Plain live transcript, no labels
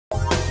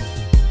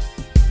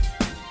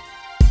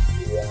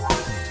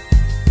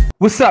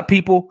What's up,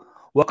 people?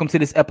 Welcome to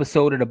this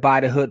episode of the By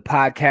the Hood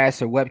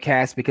podcast or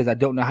webcast, because I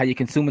don't know how you're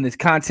consuming this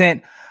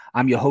content.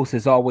 I'm your host,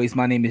 as always.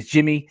 My name is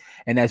Jimmy.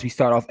 And as we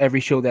start off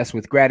every show, that's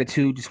with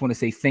gratitude. Just want to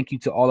say thank you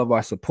to all of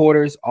our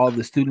supporters, all of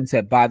the students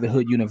at By the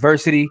Hood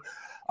University,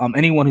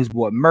 anyone who's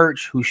bought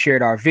merch, who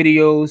shared our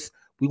videos.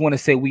 We want to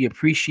say we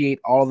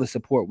appreciate all of the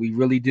support. We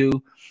really do.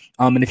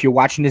 And if you're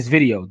watching this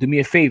video, do me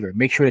a favor.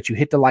 Make sure that you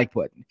hit the like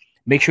button.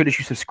 Make sure that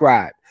you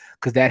subscribe,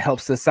 because that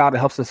helps us out. It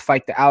helps us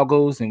fight the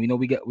algos, and we know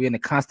we're in a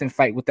constant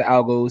fight with the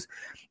algos.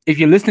 If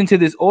you're listening to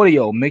this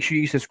audio, make sure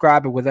you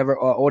subscribe to whatever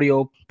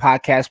audio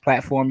podcast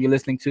platform you're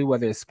listening to,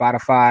 whether it's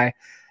Spotify,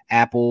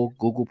 Apple,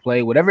 Google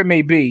Play, whatever it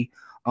may be.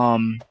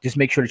 Just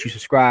make sure that you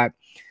subscribe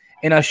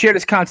and share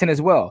this content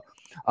as well.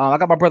 I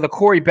got my brother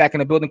Corey back in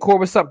the building. Corey,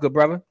 what's up, good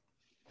brother?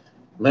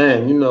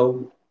 Man,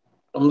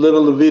 I'm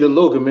little La Vida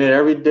Loca, man.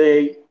 Every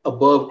day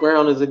above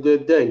ground is a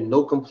good day.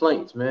 No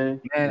complaints,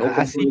 man. Man, no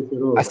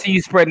I see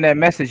you spreading that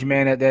message,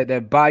 man.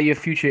 That buy your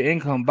future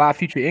income, buy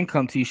future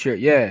income T-shirt.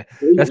 Yeah,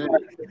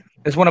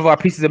 that's one of our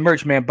pieces of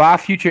merch, man. Buy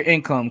future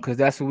income, because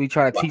that's what we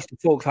try to teach the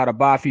folks, how to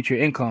buy future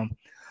income.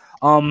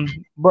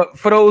 But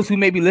for those who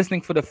may be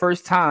listening for the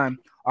first time,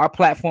 our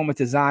platform is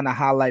designed to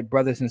highlight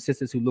brothers and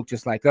sisters who look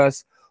just like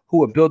us,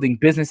 who are building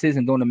businesses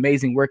and doing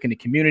amazing work in the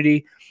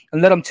community,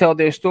 and let them tell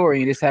their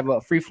story and just have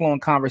a free-flowing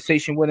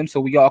conversation with them, so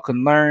we all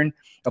can learn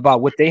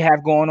about what they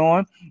have going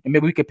on, and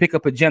maybe we could pick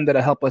up a gem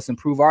that'll help us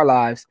improve our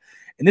lives.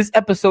 And this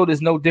episode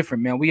is no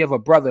different, man. We have a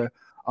brother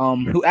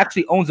who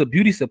actually owns a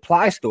beauty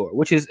supply store,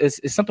 which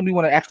is something we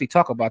want to actually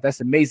talk about. That's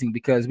amazing,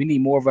 because we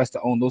need more of us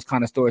to own those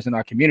kind of stores in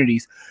our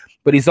communities.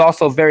 But he's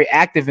also very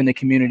active in the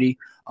community,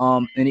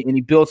 and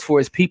he builds for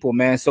his people,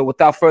 man. So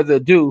without further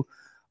ado,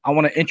 I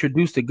want to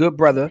introduce the good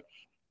brother,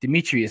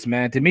 Demetrius,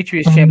 man.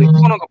 Demetrius Chamblee. What's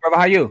going on, brother?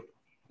 How you?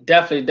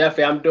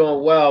 Definitely. I'm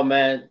doing well,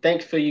 man.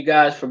 Thanks for you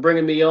guys for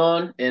bringing me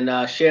on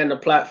and sharing the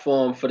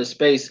platform for the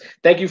space.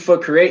 Thank you for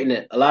creating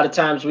it. A lot of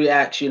times we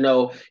ask,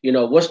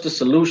 what's the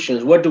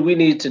solutions? What do we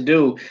need to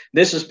do?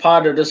 This is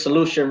part of the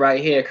solution right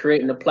here,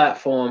 creating a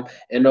platform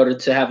in order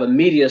to have a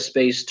media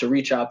space to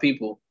reach our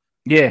people.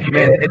 Yeah,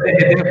 man, it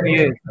definitely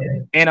is.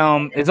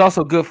 And it's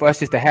also good for us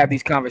just to have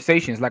these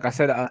conversations. Like I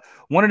said,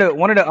 one of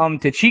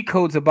the cheat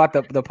codes about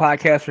the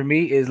podcast for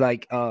me is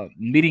like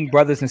meeting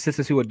brothers and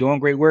sisters who are doing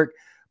great work,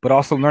 but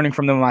also learning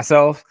from them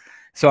myself.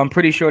 So I'm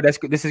pretty sure this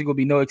is going to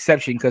be no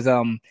exception, because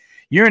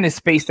you're in a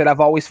space that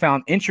I've always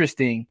found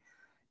interesting,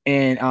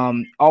 and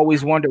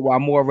always wondered why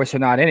more of us are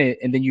not in it.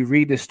 And then you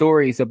read the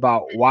stories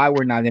about why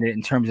we're not in it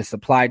in terms of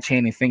supply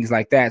chain and things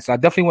like that. So I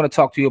definitely want to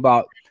talk to you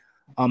about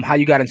how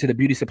you got into the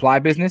beauty supply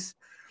business.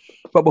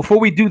 But before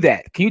we do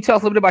that, can you tell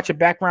us a little bit about your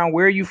background?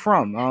 Where are you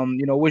from?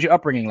 What's your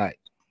upbringing like?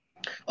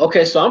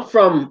 Okay, so I'm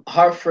from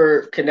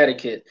Hartford,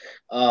 Connecticut.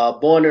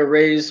 Born and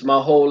raised my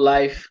whole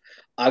life.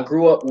 I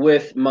grew up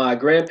with my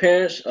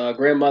grandparents,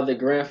 grandmother,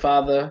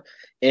 grandfather,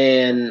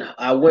 and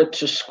I went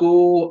to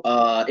school,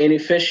 Annie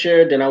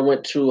Fisher. Then I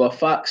went to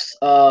Fox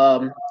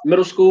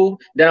Middle School.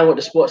 Then I went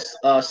to Sports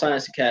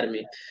Science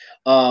Academy.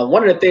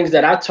 One of the things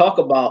that I talk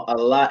about a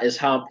lot is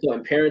how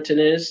important parenting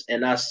is,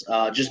 and that's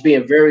just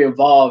being very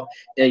involved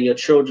in your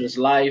children's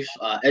life,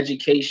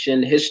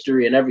 education,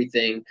 history, and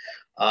everything.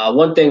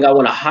 One thing I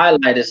want to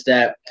highlight is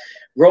that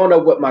growing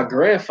up with my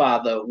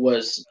grandfather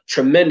was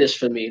tremendous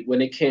for me when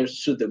it came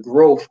to the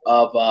growth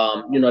of,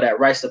 that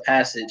rites of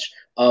passage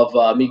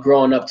of me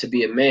growing up to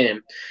be a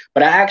man.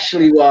 But I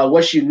actually,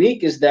 what's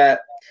unique is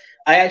that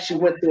I actually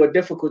went through a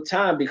difficult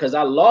time because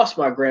I lost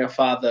my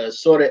grandfather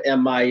sort of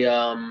in my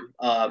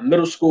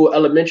middle school,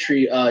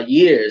 elementary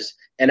years.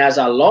 And as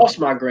I lost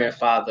my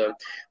grandfather,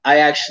 I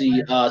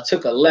actually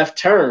took a left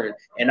turn,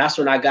 and that's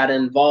when I got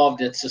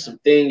involved into some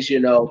things,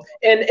 and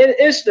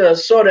it's the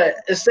sort of,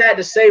 it's sad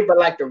to say, but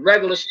like the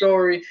regular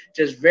story,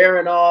 just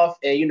veering off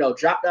and,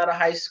 dropped out of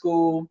high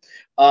school,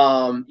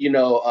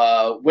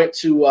 went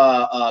to,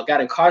 got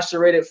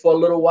incarcerated for a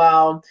little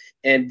while.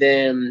 And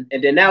then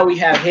now we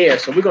have hair.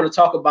 So we're going to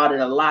talk about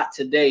it a lot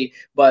today,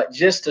 but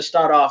just to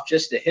start off,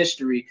 just the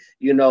history,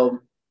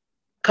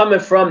 coming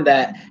from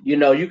that,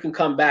 you can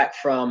come back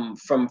from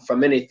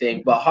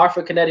anything. But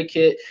Hartford,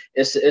 Connecticut,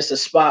 it's a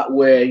spot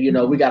where,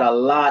 we got a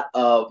lot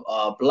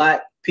of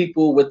Black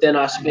people within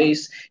our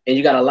space, and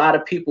you got a lot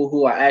of people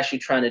who are actually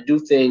trying to do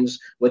things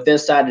within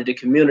inside of the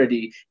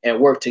community and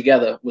work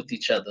together with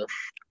each other.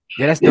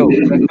 Yeah, that's dope.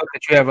 That's dope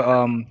that you have,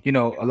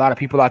 a lot of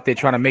people out there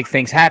trying to make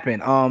things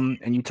happen.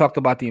 And you talked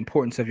about the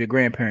importance of your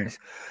grandparents.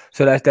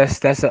 So that's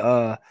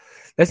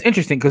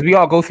interesting, because we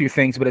all go through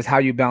things, but it's how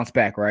you bounce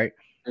back, right?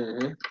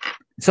 Mm-hmm.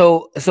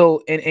 So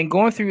in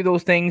going through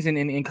those things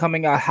and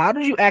coming out, how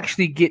did you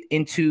actually get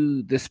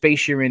into the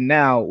space you're in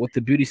now with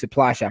the beauty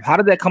supply shop? How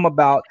did that come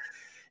about,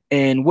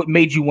 and what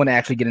made you want to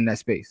actually get in that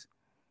space?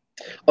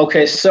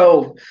 Okay,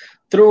 so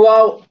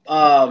throughout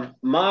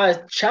my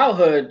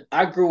childhood,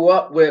 I grew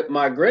up with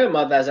my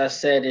grandmother, as I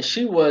said, and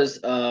she was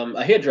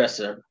a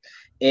hairdresser.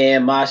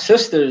 And my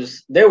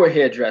sisters, they were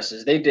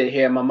hairdressers. They did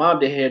hair. My mom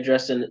did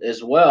hairdressing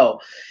as well.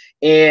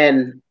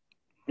 And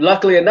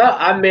luckily enough,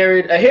 I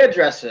married a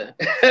hairdresser.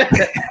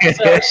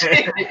 So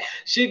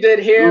she did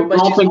hair, but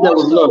I don't think that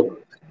was luck.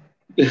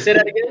 Say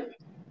that again.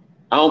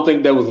 I don't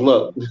think that was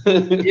luck.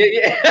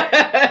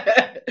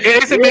 Yeah.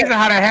 It's amazing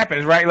how that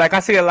happens, right? Like I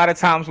see a lot of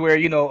times where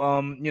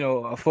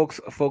folks,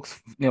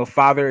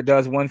 father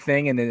does one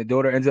thing and then the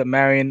daughter ends up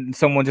marrying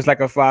someone just like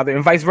her father,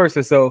 and vice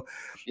versa. So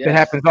that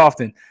happens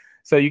often.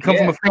 So you come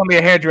from a family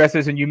of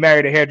hairdressers and you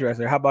married a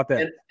hairdresser. How about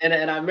that?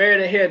 And I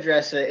married a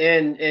hairdresser,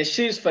 and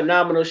she's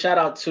phenomenal. Shout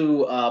out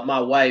to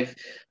my wife.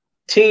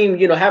 Team,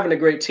 having a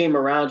great team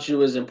around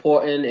you is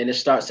important, and it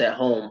starts at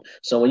home.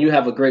 So when you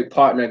have a great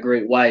partner, a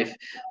great wife,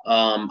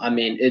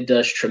 it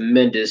does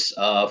tremendous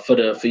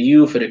for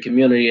you, for the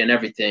community, and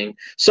everything.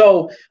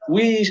 So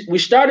we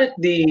started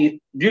the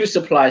beauty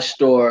supply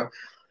store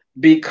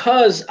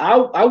because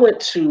I went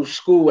to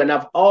school and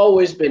I've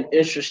always been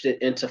interested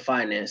into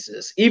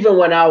finances. Even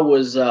when I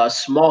was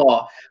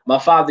small, my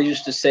father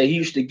used to say he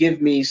used to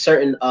give me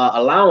certain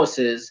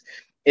allowances,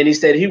 and he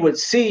said he would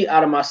see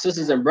out of my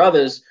sisters and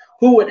brothers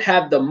who would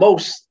have the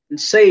most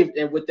saved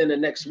and within the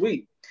next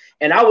week.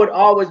 And I would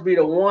always be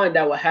the one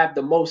that would have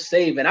the most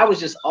saved. And I was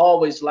just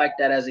always like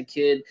that as a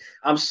kid.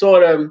 I'm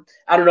sort of,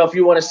 I don't know if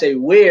you want to say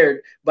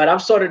weird, but I'm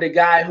sort of the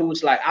guy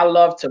who's like, I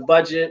love to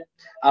budget.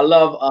 I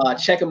love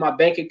checking my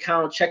bank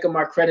account, checking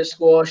my credit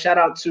score. Shout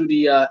out to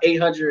the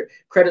 800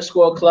 credit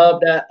score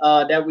club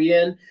that we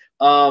in.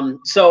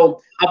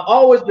 So I've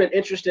always been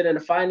interested in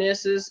the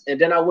finances. And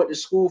then I went to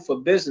school for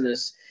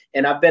business,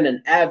 and I've been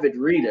an avid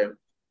reader.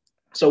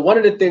 So one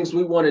of the things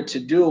we wanted to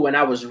do when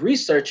I was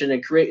researching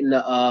and creating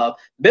the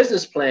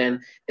business plan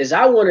is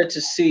I wanted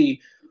to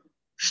see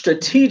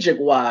strategic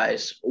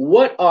wise,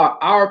 what are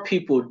our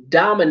people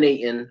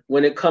dominating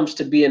when it comes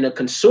to being a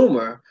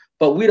consumer,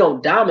 but we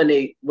don't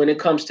dominate when it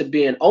comes to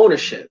being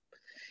ownership.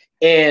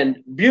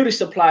 And beauty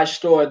supply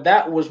store,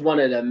 that was one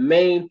of the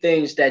main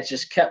things that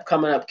just kept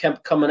coming up.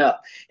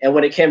 And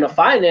when it came to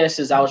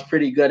finances, I was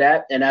pretty good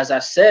at. And as I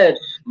said,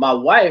 my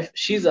wife,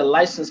 she's a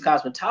licensed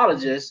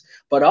cosmetologist,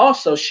 but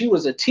also she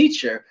was a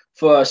teacher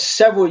for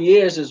several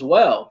years as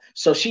well.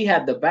 So she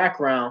had the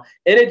background,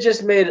 and it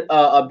just made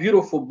a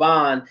beautiful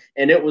bond.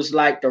 And it was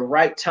like the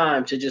right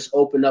time to just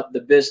open up the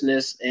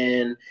business.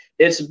 And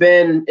it's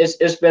been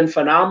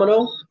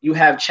phenomenal. You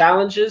have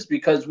challenges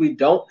because we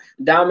don't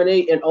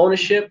dominate in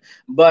ownership,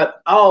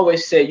 but I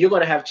always say you're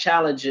going to have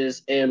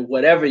challenges in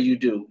whatever you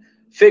do.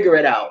 Figure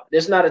it out.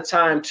 There's not a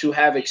time to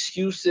have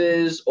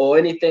excuses or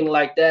anything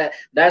like that.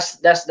 That's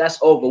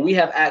over. We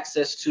have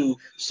access to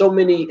so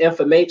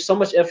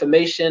much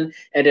information,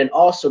 and then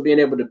also being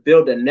able to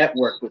build a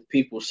network with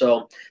people.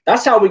 So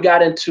that's how we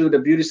got into the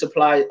beauty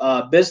supply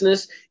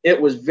business.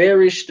 It was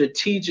very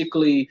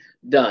strategically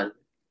done.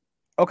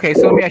 Okay,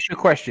 so let me ask you a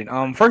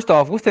question. First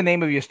off, what's the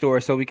name of your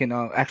store so we can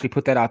actually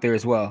put that out there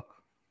as well?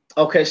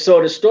 Okay, so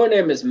the store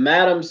name is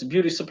Madam's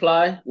Beauty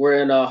Supply.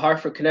 We're in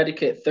Hartford,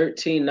 Connecticut,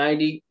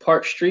 1390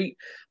 Park Street,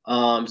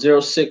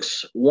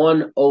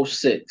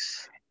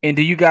 06106. And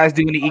do you guys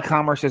do any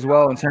e-commerce as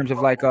well in terms of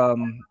like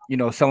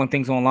selling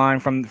things online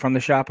from the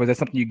shop? Or is that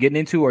something you're getting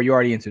into or you're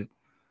already into?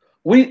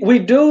 We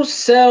do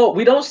sell.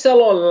 We don't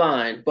sell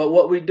online, but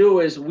what we do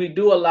is we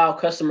do allow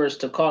customers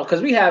to call,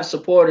 because we have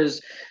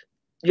supporters,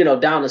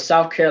 down in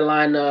South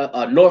Carolina,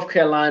 North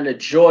Carolina,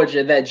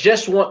 Georgia, that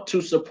just want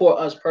to support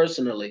us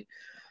personally.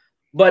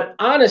 But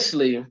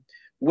honestly,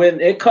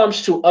 when it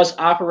comes to us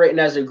operating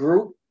as a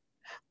group,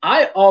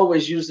 I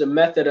always use the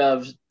method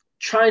of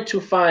trying to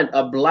find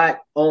a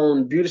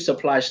Black-owned beauty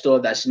supply store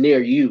that's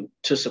near you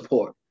to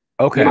support.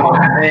 Okay.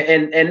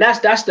 And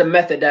that's the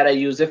method that I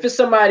use. If it's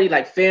somebody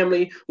like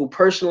family who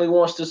personally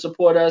wants to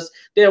support us,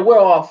 then we're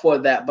all for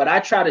that. But I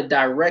try to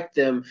direct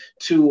them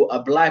to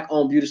a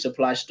Black-owned beauty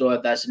supply store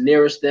that's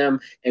nearest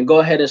them and go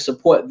ahead and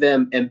support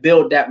them and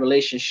build that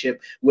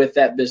relationship with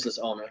that business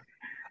owner.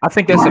 I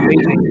think that's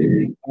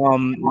amazing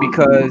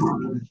because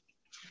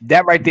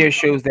that right there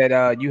shows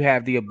that you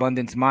have the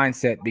abundance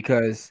mindset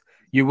because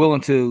you're willing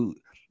to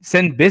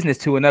send business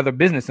to another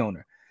business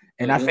owner.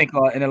 And I think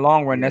in the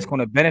long run, that's going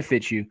to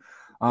benefit you.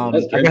 I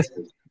guess,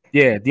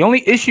 the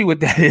only issue with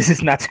that is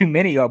it's not too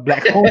many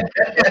Black owned.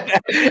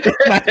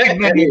 Not too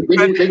many.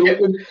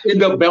 They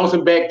end up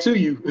bouncing back to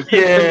you.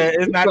 Yeah,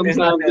 Sometimes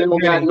they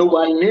don't got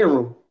nobody near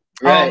them.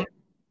 Right.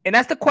 And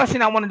that's the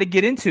question I wanted to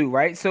get into,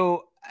 right?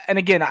 So, and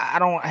again, I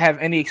don't have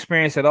any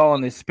experience at all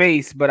in this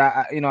space, but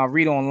I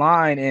read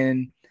online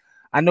and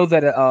I know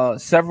that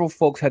several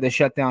folks had to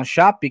shut down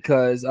shop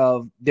because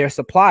of their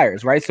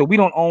suppliers, right? So we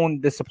don't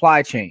own the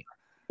supply chain.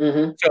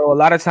 Mm-hmm. So a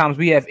lot of times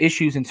we have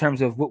issues in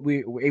terms of what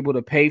we were able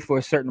to pay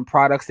for certain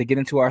products to get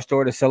into our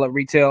store to sell at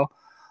retail.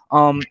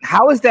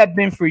 How has that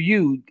been for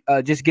you,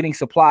 just getting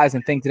supplies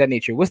and things of that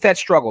nature? What's that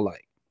struggle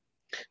like?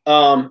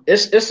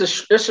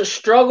 It's a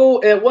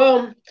struggle, and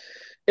well,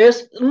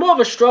 it's more of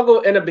a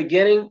struggle in the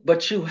beginning,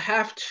 but you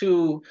have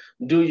to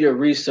do your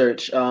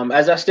research.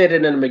 As I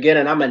stated in the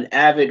beginning, I'm an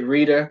avid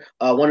reader.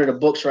 One of the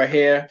books right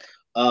here,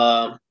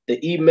 The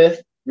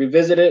E-Myth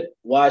Revisited: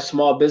 Why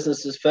Small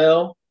Businesses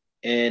Fail.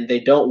 and they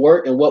don't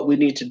work, and what we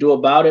need to do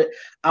about it.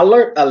 I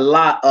learned a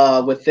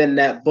lot within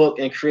that book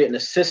and creating a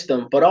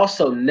system, but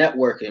also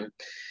networking.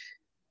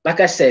 Like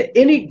I said,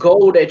 any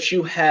goal that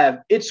you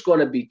have, it's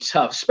going to be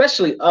tough,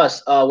 especially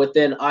us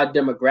within our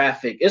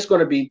demographic. It's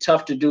going to be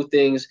tough to do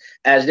things,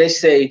 as they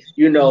say,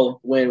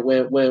 when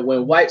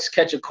whites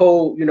catch a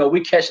cold, we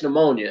catch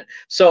pneumonia.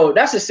 So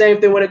that's the same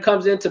thing when it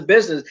comes into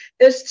business.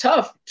 It's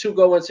tough to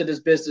go into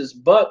this business,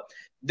 but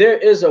there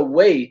is a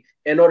way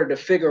in order to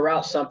figure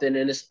out something,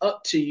 and it's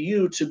up to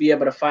you to be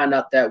able to find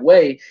out that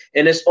way,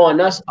 and it's on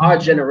us, our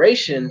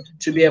generation,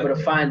 to be able to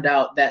find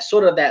out that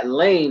sort of that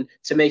lane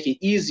to make it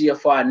easier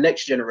for our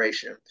next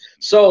generation.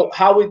 So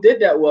how we did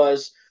that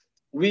was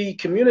we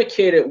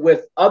communicated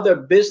with other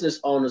business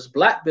owners,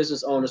 Black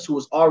business owners who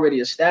was already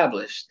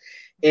established,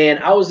 and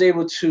I was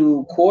able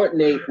to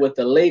coordinate with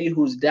a lady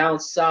who's down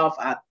south.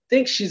 I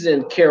think she's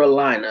in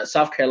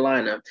South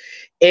Carolina,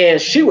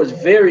 and she was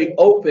very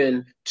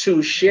open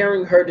to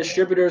sharing her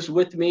distributors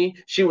with me.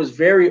 She was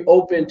very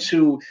open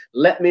to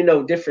let me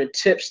know different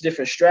tips,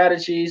 different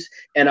strategies.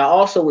 And I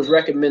also was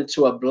recommended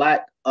to a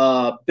Black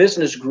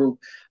business group,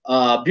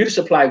 beauty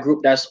supply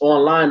group that's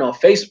online on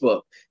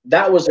Facebook.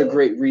 That was a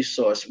great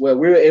resource where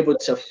we were able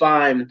to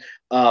find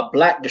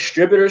Black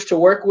distributors to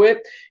work with.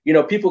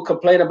 People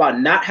complain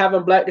about not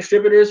having Black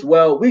distributors.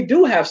 Well, we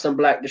do have some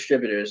Black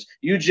distributors.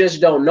 You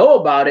just don't know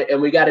about it,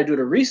 and we got to do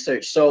the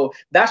research. So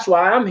that's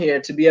why I'm here,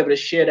 to be able to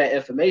share that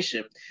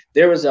information.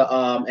 There was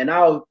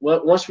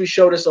once we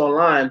show this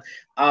online,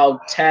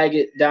 I'll tag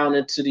it down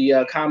into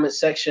the comment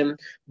section.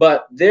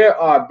 But there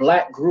are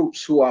Black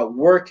groups who are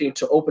working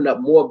to open up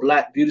more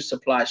Black beauty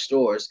supply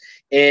stores.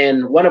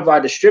 And one of our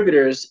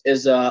distributors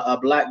is a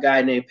Black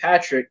guy named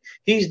Patrick.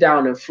 He's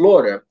down in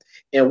Florida,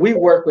 and we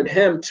work with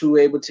him to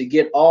able to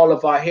get all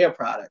of our hair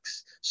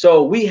products.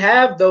 So we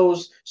have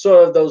those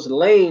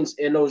lanes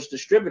and those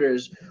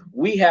distributors.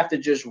 We have to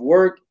just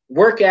work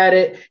at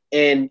it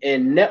and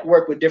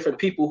network with different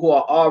people who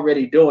are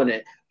already doing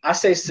it. I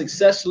say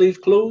success leaves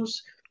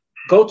clues.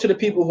 Go to the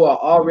people who are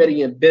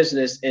already in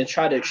business and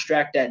try to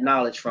extract that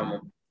knowledge from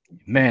them.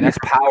 Man, that's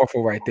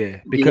powerful right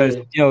there, because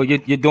you're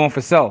doing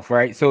for self,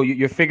 right? So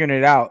you're figuring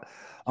it out.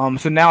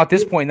 So now at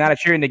this point, now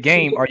that you're in the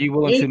game, are you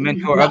willing to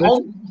mentor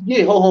others?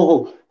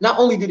 Not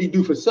only did he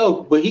do for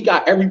self, but he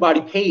got everybody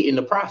paid in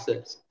the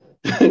process.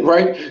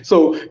 Right?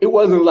 So it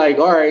wasn't like,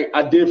 all right,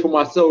 I did for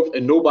myself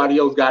and nobody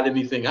else got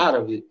anything out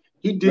of it.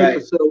 He did for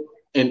self,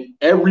 and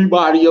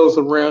everybody else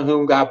around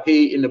him got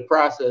paid in the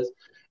process.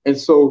 And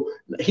so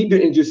he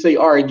didn't just say,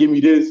 all right, give me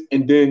this,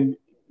 and then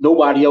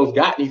nobody else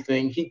got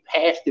anything. He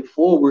passed it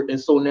forward. And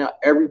so now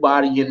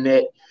everybody in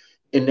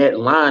that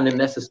line, in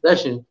that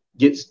succession,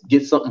 gets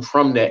something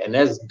from that. And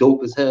that's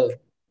dope as hell.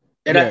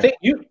 And I think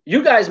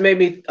you guys made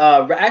me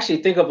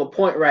actually think of a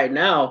point right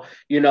now.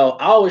 I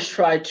always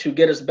try to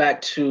get us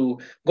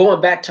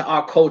going back to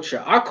our culture.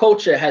 Our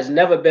culture has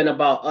never been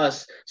about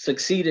us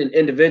succeeding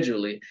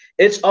individually.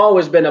 It's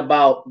always been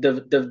about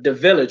the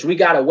village. We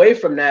got away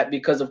from that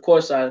because, of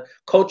course, our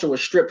culture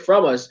was stripped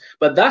from us.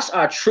 But that's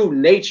our true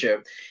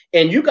nature.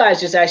 And you guys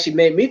just actually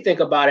made me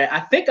think about it. I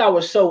think I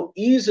was so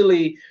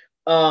easily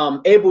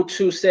able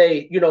to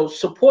say,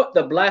 support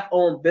the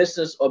Black-owned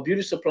business or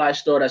beauty supply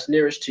store that's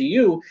nearest to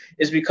you,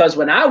 is because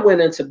when I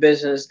went into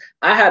business,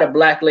 I had a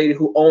Black lady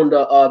who owned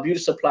a beauty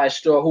supply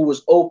store who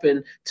was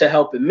open to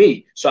helping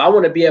me. So I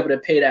want to be able to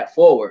pay that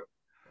forward.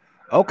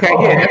 Okay,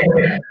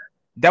 yeah,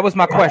 that was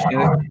my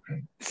question.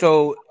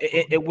 So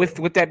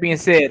with that being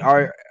said,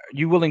 are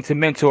you willing to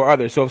mentor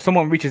others? So if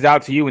someone reaches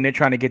out to you and they're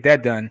trying to get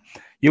that done,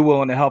 you're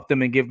willing to help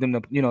them and give them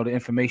the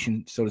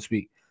information, so to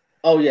speak.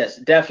 Oh, yes,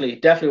 definitely.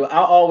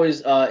 I'll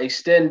always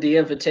extend the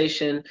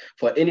invitation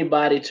for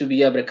anybody to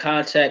be able to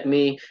contact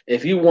me.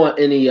 If you want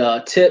any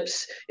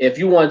tips, if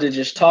you wanted to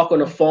just talk on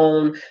the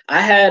phone. I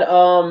had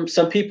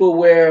some people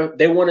where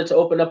they wanted to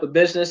open up a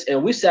business,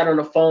 and we sat on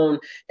the phone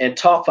and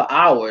talked for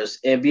hours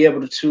and be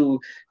able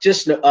to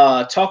just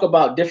talk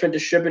about different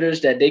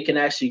distributors that they can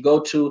actually go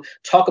to,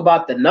 talk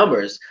about the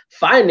numbers.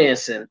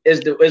 Financing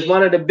is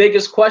one of the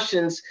biggest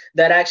questions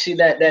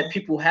that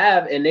people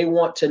have and they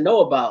want to know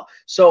about.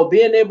 So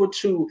being able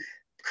to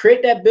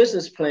create that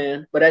business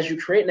plan, but as you're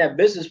creating that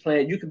business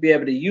plan, you could be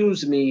able to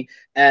use me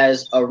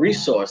as a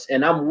resource.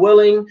 And I'm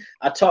willing.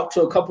 I talked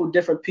to a couple of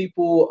different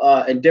people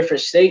in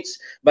different states,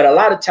 but a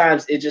lot of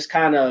times it just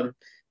kind of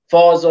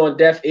falls on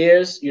deaf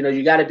ears.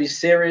 You got to be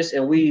serious,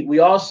 and we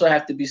also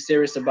have to be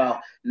serious about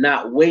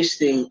not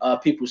wasting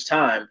people's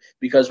time,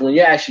 because when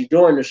you're actually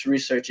doing this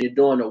research, you're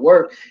doing the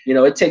work,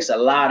 it takes a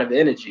lot of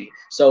energy.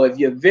 So if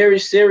you're very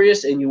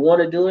serious and you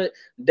want to do it,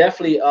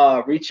 definitely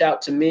reach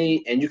out to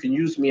me, and you can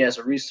use me as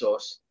a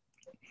resource.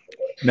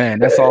 Man,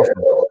 that's awesome.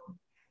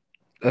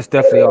 That's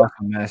definitely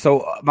awesome, man.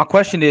 So my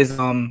question is,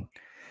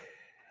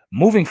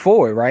 moving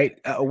forward, right?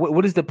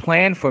 What is the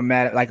plan for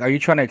Matt? Like, are you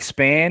trying to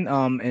expand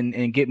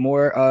and get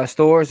more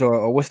stores,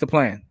 or what's the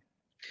plan?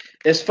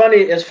 It's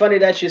funny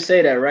that you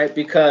say that, right?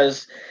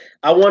 Because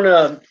I'll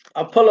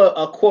pull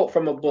a quote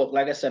from a book.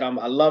 Like I said,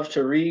 I love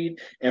to read,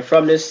 and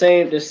from this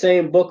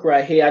same book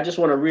right here, I just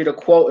want to read a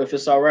quote, if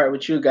it's all right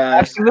with you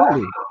guys.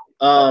 Absolutely.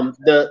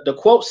 The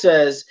quote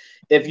says,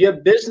 if your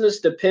business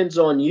depends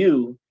on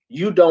you,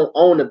 you don't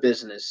own a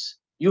business.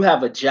 You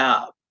have a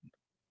job.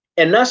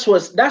 And that's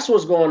what's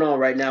going on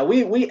right now.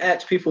 We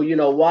ask people,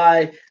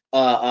 why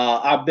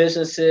our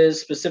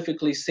businesses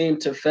specifically seem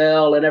to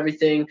fail and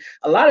everything.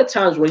 A lot of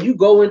times when you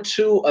go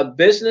into a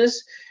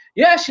business,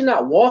 you're actually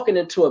not walking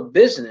into a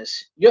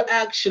business. You're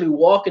actually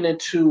walking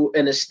into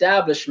an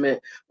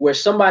establishment where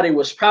somebody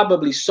was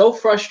probably so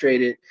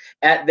frustrated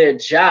at their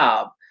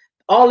job.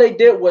 All they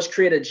did was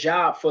create a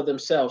job for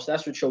themselves.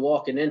 That's what you're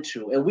walking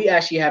into. And we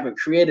actually haven't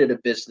created a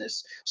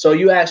business. So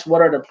you asked,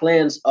 what are the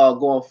plans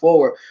going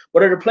forward?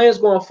 What are the plans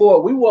going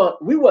forward?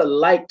 We would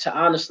like to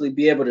honestly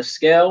be able to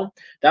scale.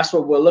 That's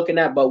what we're looking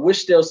at, but we're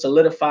still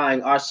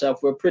solidifying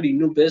ourselves. We're a pretty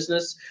new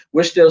business.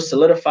 We're still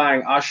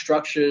solidifying our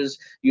structures,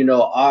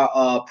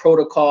 our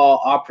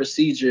protocol, our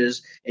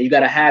procedures, and you got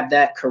to have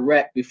that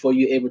correct before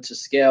you're able to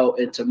scale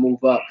and to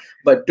move up.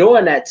 But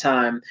during that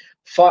time,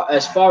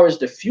 as far as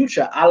the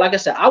future, like I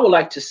said, I would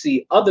like to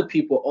see other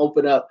people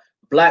open up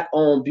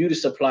Black-owned beauty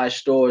supply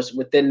stores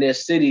within their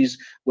cities,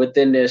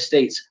 within their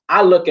states.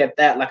 I look at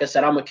that, like I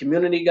said, I'm a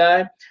community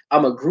guy.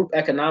 I'm a group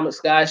economics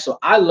guy. So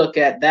I look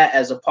at that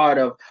as a part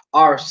of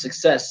our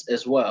success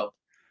as well.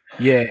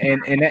 Yeah,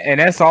 and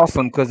that's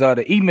awesome because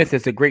the E-Myth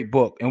is a great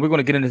book, and we're going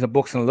to get into the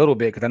books in a little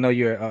bit because I know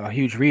you're a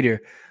huge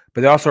reader.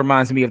 But it also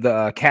reminds me of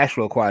the cash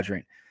flow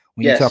quadrant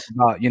when you talk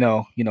about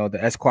the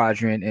S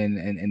quadrant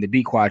and the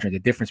B quadrant, the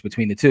difference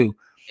between the two.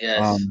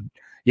 Yes.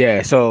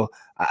 Yeah, so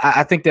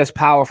I think that's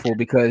powerful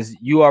because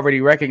you already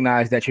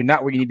recognize that you're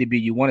not where you need to be.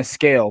 You want to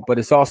scale, but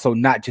it's also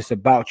not just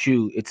about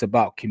you; it's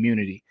about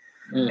community,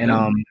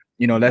 and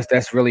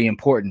that's really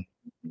important.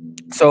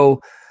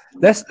 So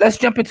let's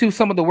jump into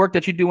some of the work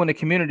that you do in the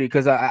community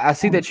because I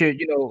see that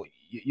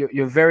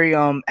you're very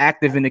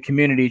active in the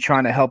community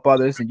trying to help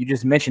others, and you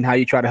just mentioned how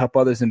you try to help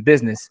others in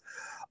business.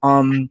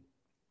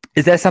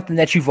 Is that something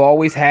that you've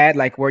always had,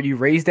 like were you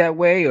raised that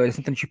way, or is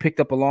something that you picked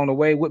up along the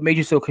way? What made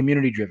you so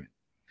community driven?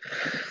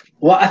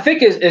 Well, I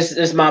think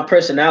it's my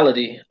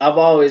personality. I've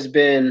always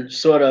been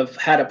sort of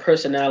had a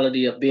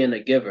personality of being a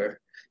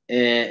giver,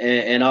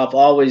 and I've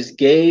always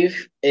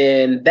gave,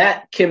 and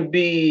that can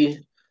be,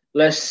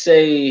 let's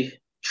say,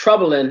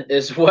 troubling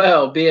as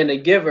well, being a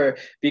giver,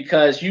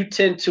 because you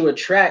tend to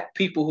attract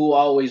people who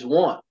always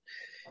want.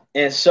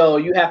 And so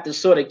you have to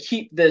sort of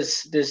keep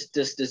this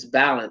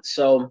balance.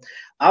 So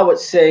I would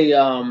say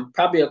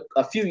probably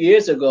a few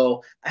years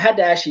ago, I had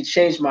to actually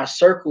change my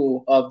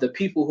circle of the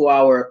people who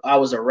I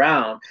was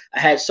around. I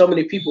had so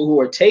many people who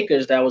were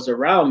takers that was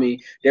around me.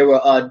 They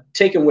were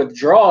taking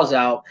withdrawals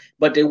out,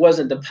 but they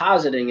wasn't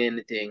depositing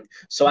anything.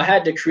 So I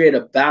had to create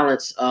a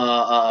balance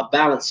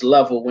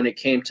level when it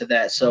came to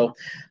that. So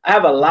I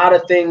have a lot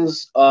of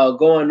things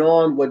going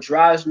on. What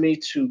drives me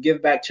to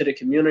give back to the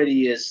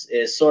community is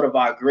sort of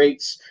our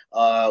greats,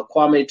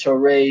 Kwame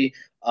Ture,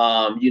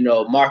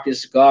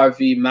 Marcus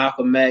Garvey,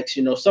 Malcolm X,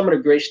 some of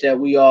the greats that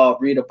we all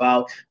read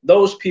about.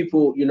 Those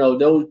people,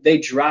 they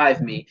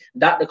drive me.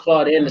 Dr.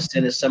 Claude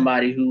Anderson is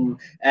somebody who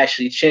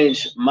actually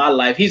changed my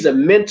life. He's a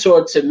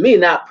mentor to me,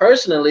 not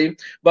personally,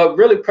 but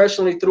really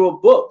personally through a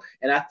book.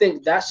 And I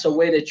think that's a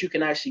way that you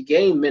can actually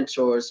gain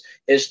mentors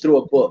is through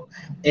a book.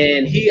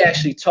 And he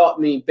actually taught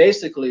me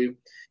basically,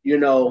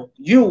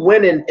 you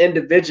winning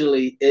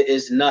individually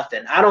is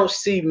nothing. I don't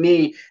see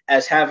me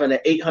as having an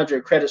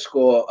 800 credit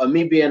score or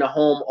me being a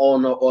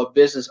homeowner or a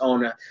business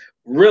owner.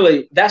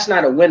 Really, that's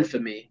not a win for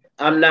me.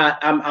 I'm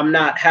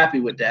not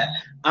happy with that.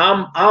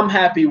 I'm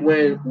happy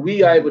when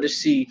we are able to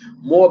see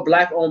more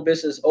Black-owned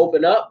business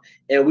open up,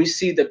 and we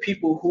see the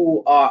people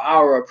who are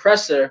our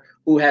oppressor,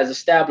 who has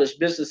established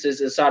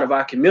businesses inside of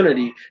our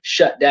community,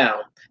 shut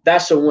down.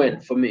 That's a win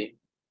for me.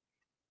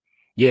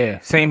 Yeah,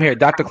 same here.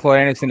 Dr. Claude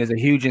Anderson is a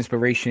huge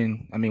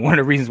inspiration. I mean, one of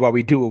the reasons why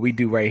we do what we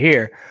do right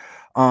here.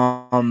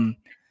 And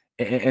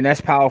that's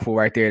powerful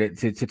right there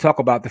to talk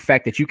about the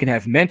fact that you can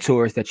have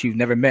mentors that you've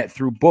never met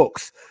through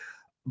books.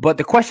 But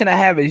the question I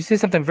have is, you said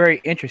something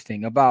very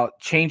interesting about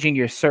changing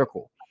your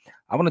circle.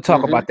 I want to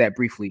talk about that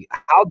briefly.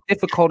 How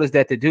difficult is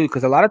that to do?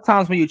 Because a lot of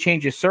times when you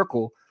change your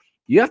circle,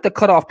 you have to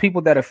cut off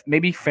people that are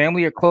maybe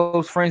family or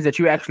close friends that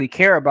you actually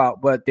care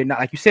about, but they're not,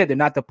 like you said, they're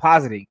not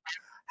depositing.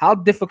 How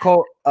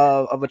difficult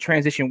of a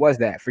transition was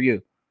that for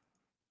you?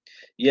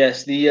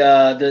 Yes,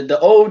 the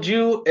old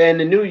you and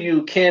the new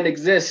you can't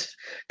exist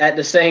at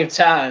the same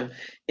time.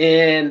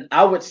 And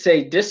I would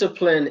say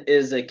discipline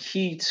is a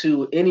key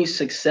to any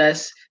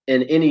success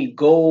and any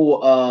goal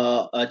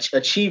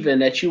achieving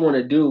that you want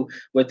to do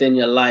within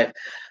your life.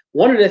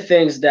 One of the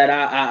things that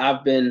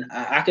I've been,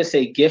 I can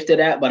say gifted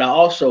at, but I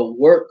also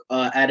work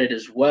at it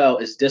as well,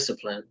 is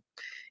discipline.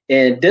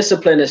 And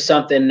discipline is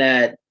something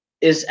that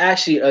is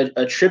actually a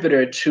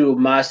attributor to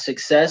my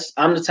success.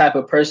 I'm the type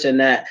of person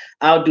that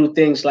I'll do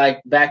things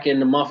like back in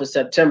the month of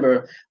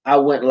September. I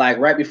went like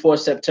right before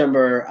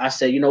September, I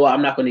said, you know what,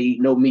 I'm not going to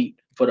eat no meat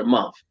for the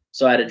month.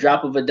 So at a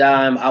drop of a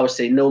dime, I would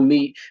say no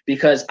meat,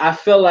 because I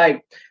feel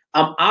like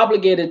I'm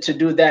obligated to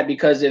do that,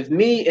 because if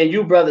me and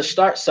you brothers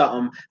start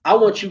something, I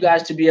want you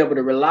guys to be able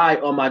to rely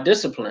on my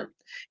discipline.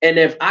 And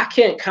if I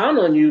can't count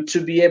on you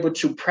to be able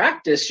to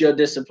practice your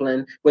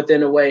discipline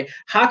within a way,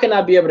 how can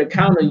I be able to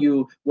count on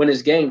you when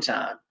it's game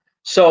time?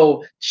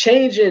 So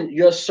changing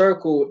your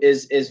circle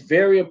is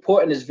very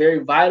important, is very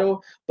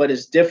vital, but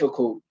it's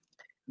difficult.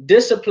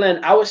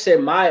 Discipline, I would say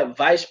my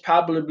advice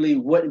probably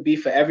wouldn't be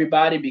for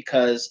everybody,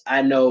 because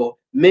I know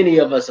many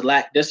of us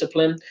lack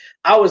discipline.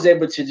 I was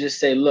able to just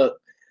say, look,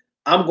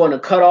 I'm going to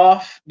cut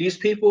off these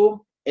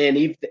people. And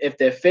if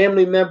they're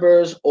family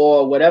members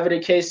or whatever the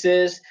case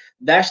is,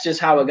 that's just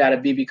how it got to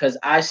be, because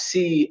I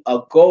see a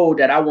goal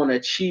that I want to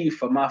achieve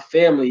for my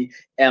family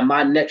and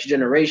my next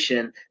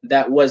generation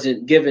that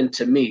wasn't given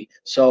to me.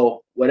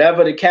 So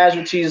whatever the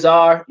casualties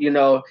are, you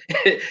know,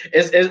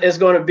 it's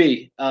going to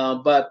be.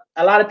 But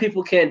a lot of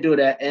people can't do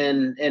that.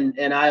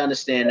 And I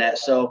understand that.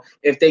 So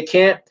if they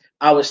can't,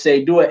 I would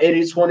say do an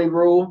 80-20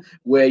 rule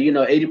where, you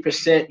know,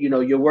 80%, you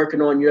know, you're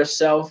working on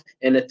yourself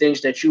and the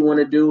things that you want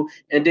to do.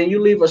 And then you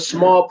leave a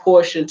small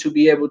portion to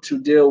be able to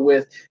deal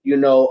with, you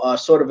know,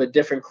 sort of a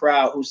different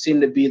crowd who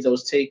seem to be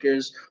those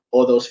takers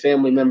or those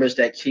family members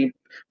that keep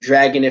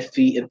dragging their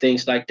feet and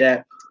things like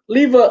that.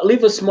 Leave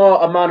a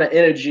small amount of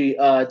energy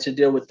to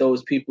deal with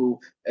those people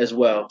as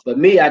well. But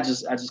me, I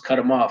just cut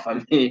them off.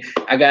 I mean,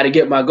 I got to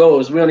get my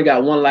goals. We only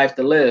got one life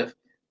to live.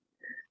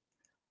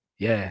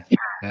 Yeah,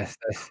 that's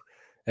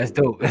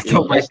dope. That's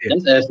dope right there.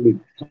 That's actually,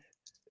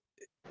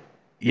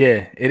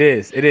 Yeah, it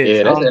is. It is.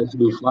 yeah, that's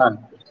actually fine.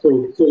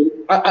 So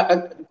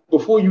I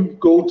before you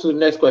go to the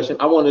next question,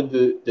 I wanted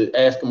to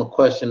ask him a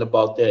question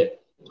about that.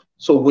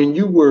 So when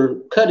you were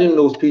cutting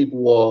those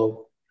people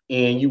off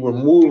and you were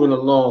moving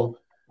along,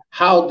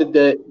 how did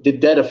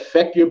that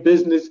affect your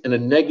business in a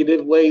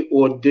negative way,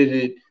 or did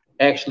it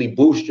actually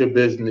boost your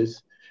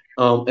business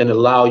and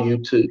allow you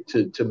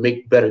to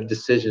make better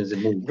decisions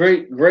and moves?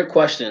 Great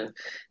question.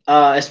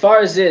 As far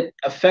as it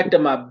affected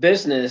my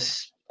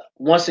business,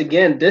 once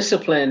again,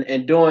 discipline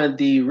and doing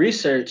the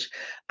research,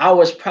 I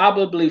was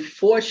probably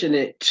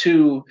fortunate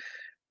to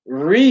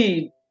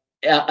read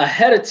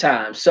ahead of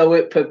time, so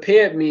it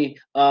prepared me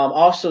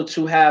also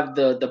to have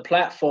the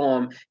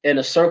platform and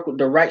a circle,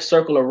 the right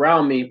circle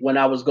around me when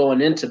I was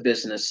going into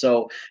business.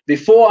 So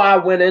before I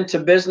went into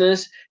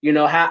business, you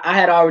know, I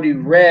had already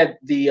read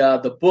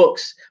the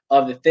books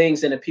of the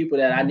things and the people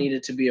that I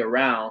needed to be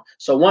around.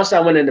 So once I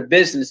went into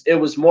business, it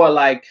was more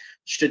like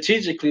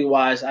strategically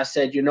wise. I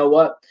said, you know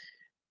what,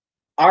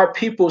 our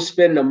people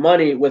spend the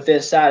money with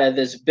inside of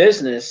this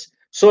business,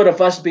 sort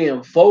of us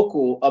being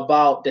vocal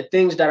about the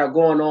things that are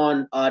going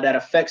on that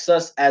affects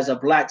us as a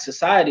Black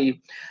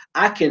society.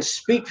 I can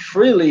speak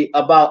freely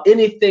about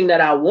anything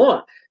that I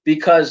want,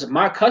 because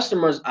my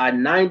customers are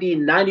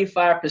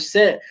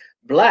 95%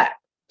 Black.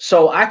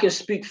 So I can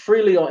speak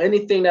freely on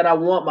anything that I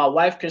want. My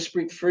wife can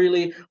speak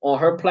freely on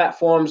her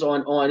platforms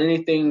on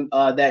anything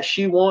that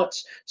she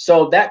wants.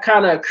 So that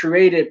kind of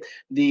created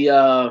the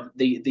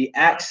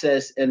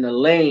access and the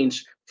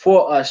lanes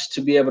for us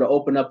to be able to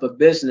open up a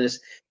business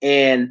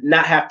and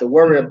not have to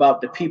worry about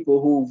the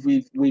people who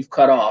we've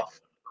cut off.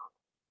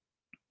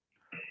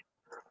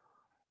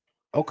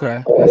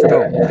 Okay, that's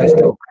dope. That's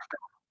dope.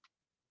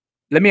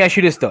 Let me ask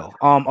you this though.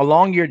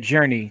 Along your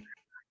journey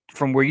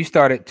from where you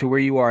started to where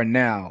you are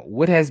now,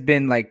 what has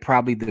been like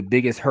probably the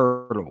biggest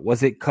hurdle?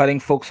 Was it cutting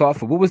folks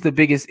off? Or what was the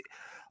biggest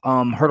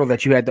hurdle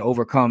that you had to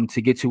overcome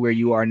to get to where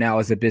you are now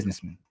as a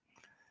businessman?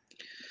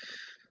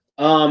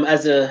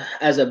 As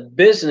a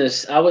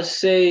business, I would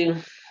say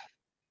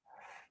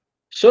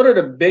sort of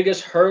the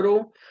biggest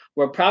hurdle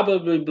would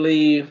probably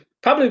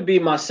be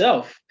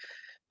myself,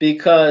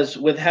 because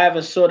with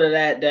having sort of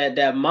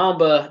that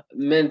Mamba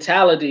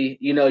mentality,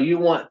 you know, you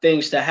want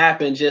things to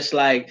happen just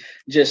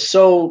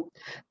so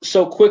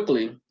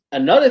quickly.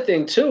 Another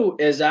thing too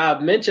is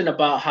I've mentioned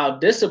about how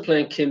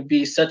discipline can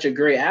be such a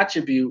great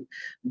attribute.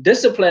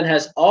 Discipline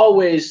has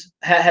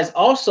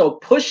also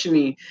pushed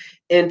me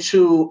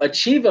into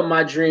achieving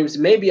my dreams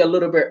maybe a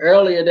little bit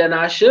earlier than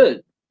I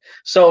should.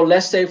 So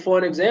let's say, for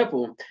an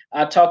example,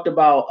 I talked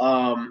about,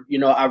 you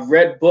know, I've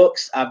read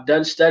books, I've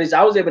done studies.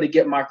 I was able to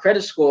get my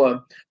credit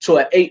score to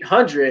an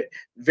 800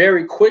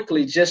 very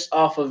quickly just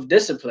off of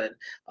discipline.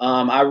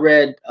 I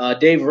read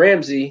Dave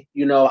Ramsey.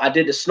 You know, I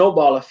did the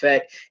snowball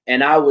effect,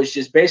 and I was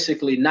just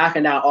basically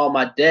knocking out all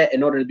my debt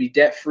in order to be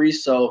debt free.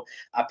 So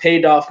I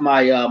paid off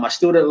my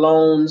student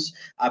loans.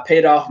 I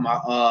paid off my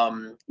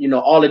you know,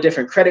 all the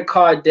different credit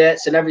card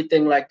debts and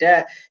everything like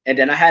that. And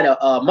then I had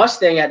a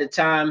Mustang at the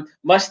time.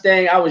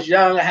 Mustang, I was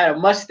young. I had a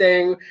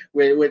Mustang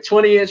with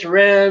 20-inch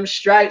rims,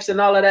 stripes, and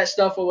all of that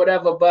stuff or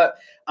whatever. But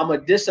I'm a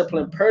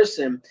disciplined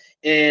person,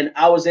 and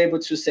I was able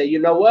to say, you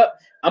know what?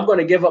 I'm going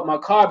to give up my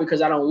car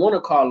because I don't want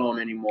a car loan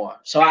anymore.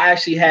 So I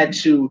actually had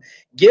to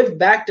give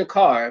back the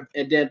car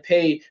and then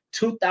pay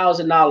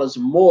 $2,000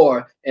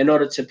 more in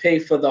order to pay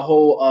for the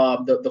whole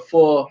the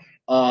full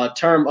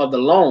term of the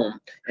loan.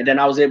 And then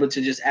I was able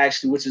to just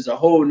actually, which is a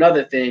whole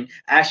nother thing,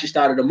 I actually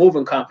started a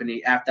moving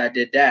company after I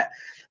did that.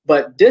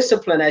 But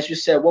discipline, as you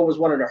said, what was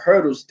one of the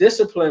hurdles?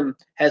 Discipline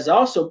has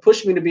also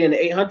pushed me to be in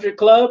the 800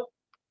 club.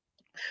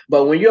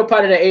 But when you're a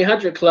part of the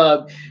 800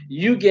 Club,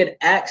 you get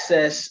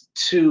access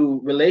to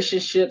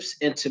relationships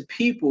and to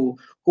people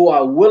who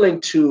are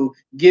willing to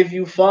give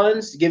you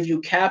funds, give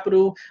you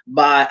capital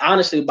by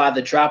honestly by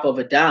the drop of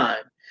a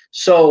dime.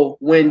 So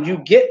when you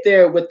get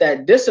there with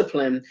that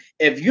discipline,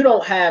 if you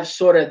don't have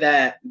sort of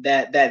that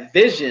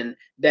vision,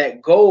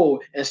 that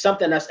goal, and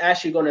something that's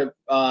actually going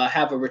to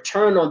have a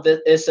return on this,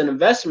 it's an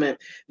investment,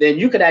 then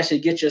you could actually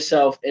get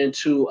yourself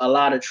into a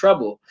lot of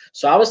trouble.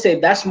 So I would say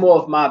that's more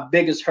of my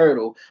biggest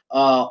hurdle,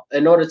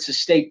 in order to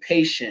stay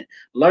patient,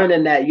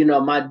 learning that, you know,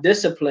 my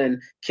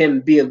discipline can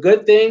be a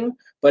good thing,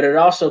 but it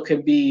also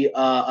can be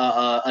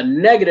a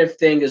negative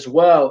thing as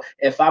well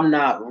if I'm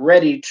not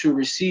ready to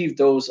receive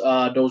those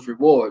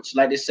rewards.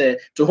 Like they said,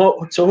 to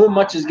whom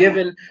much is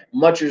given,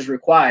 much is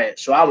required.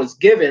 So I was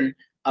given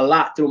a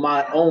lot through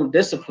my own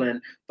discipline,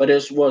 but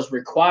it was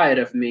required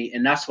of me,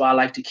 and that's why I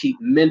like to keep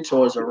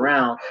mentors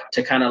around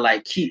to kind of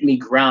like keep me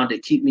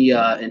grounded, keep me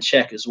in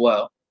check as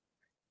well.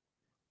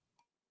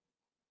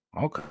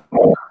 Okay.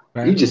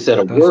 You just said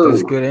a word.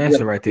 That's a good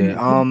answer right there.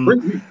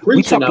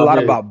 We talked a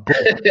lot about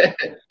books.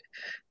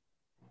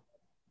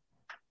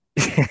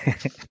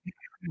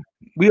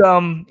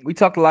 We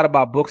talked a lot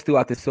about books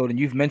throughout this episode, and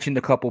you've mentioned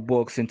a couple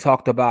books and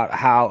talked about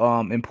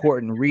how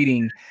important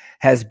reading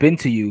has been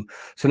to you.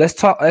 So let's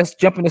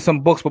jump into some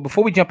books. But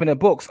before we jump into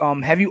books,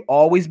 have you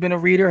always been a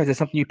reader? Is it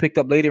something you picked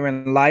up later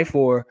in life,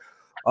 or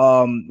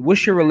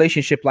what's your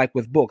relationship like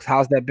with books?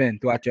 How's that been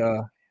throughout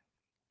your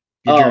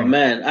journey?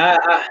 Man,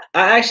 I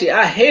actually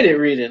I hated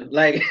reading.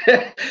 Like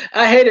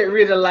I hated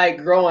reading like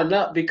growing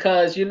up,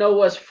 because you know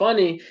what's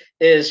funny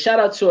is, shout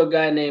out to a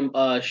guy named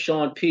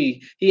Sean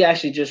P. He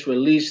actually just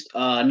released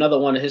another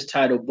one of his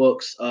title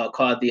books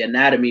called The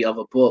Anatomy of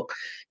a Book,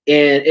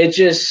 and it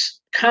just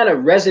kind of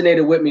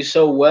resonated with me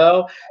so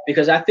well,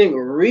 because I think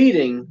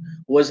reading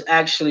was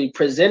actually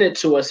presented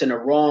to us in a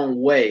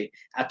wrong way.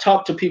 I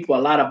talk to people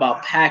a lot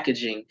about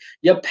packaging.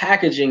 Your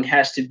packaging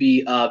has to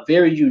be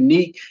very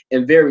unique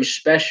and very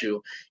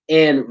special.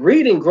 And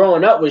reading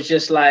growing up was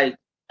just like,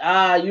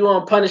 you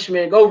on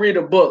punishment, go read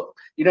a book.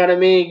 You know what I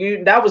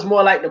mean? That was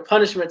more like the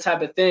punishment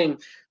type of thing.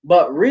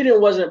 But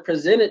reading wasn't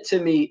presented to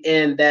me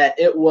in that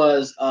it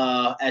was,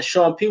 as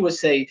Sean P would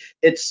say,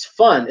 it's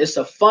fun. It's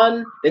a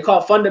fun, they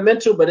call it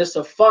fundamental, but it's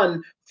a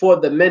fun for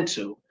the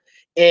mental.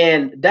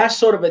 And that's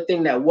sort of a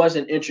thing that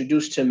wasn't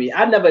introduced to me.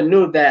 I never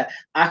knew that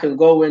I can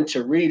go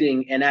into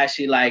reading and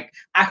actually, like,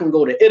 I can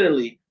go to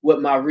Italy with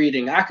my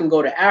reading. I can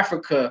go to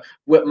Africa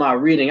with my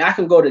reading. I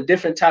can go to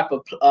different type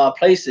of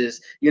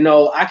places. You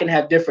know, I can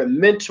have different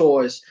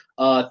mentors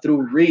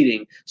through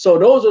reading. So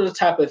those are the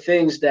type of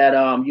things that,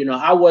 you know,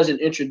 I wasn't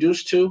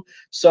introduced to.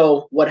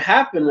 So what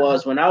happened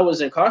was, when I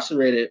was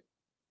incarcerated,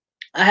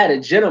 I had a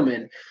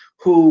gentleman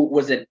who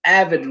was an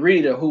avid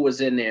reader who was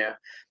in there.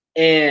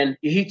 And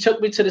he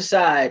took me to the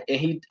side,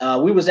 and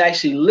we was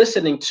actually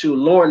listening to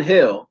Lauryn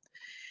Hill.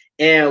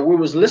 And we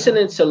was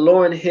listening to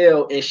Lauryn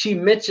Hill, and she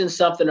mentioned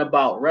something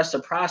about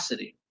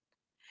reciprocity.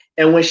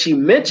 And when she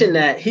mentioned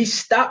that, he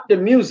stopped the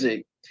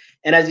music.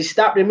 And as he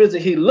stopped the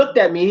music, he looked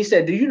at me. He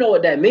said, "Do you know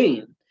what that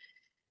means?"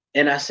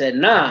 And I said,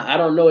 "Nah, I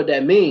don't know what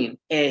that means."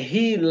 And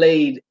he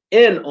laid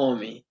in on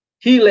me.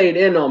 He laid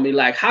in on me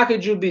like, how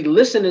could you be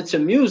listening to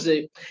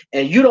music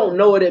and you don't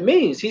know what it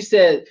means? He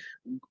said,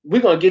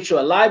 "We're gonna get you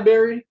a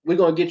library. We're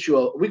gonna get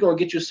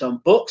you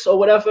some books or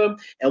whatever,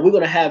 and we're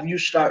gonna have you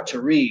start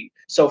to read."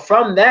 So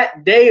from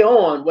that day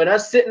on, when I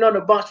was sitting on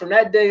the bench, from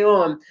that day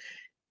on,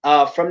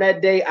 from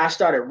that day, I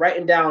started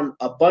writing down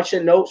a bunch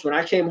of notes. When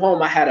I came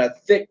home, I had a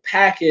thick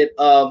packet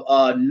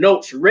of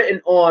notes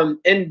written on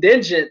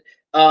indigent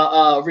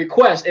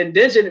request.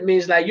 Indigent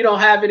means like you don't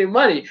have any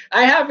money.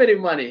 I have any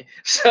money.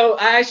 So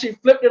I actually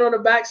flipped it on the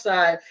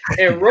backside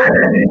and wrote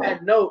my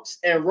notes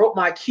and wrote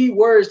my key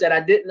words that I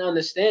didn't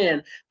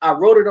understand. I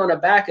wrote it on the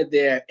back of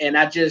there, and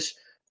I just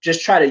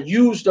try to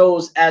use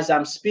those as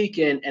I'm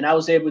speaking. And I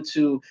was able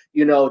to,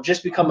 you know,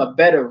 just become a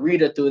better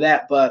reader through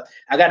that. But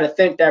I got to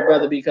thank that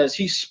brother, because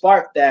he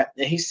sparked that,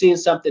 and he's seen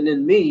something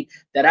in me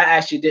that I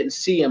actually didn't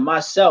see in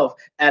myself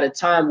at a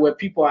time where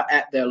people are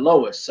at their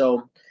lowest.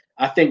 So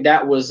I think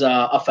that was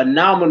a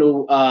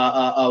phenomenal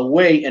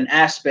way and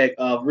aspect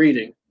of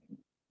reading.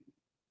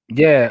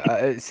 Yeah,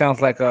 it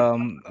sounds like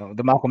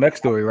the Malcolm X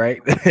story, right?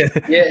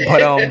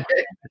 Yeah.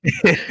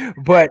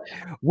 But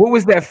what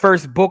was that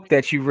first book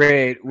that you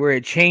read where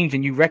it changed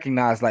and you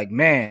recognized, like,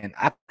 man,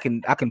 I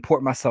can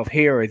port myself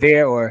here or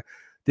there, or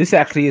this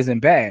actually isn't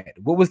bad?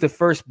 What was the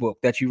first book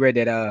that you read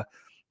that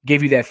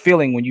gave you that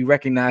feeling when you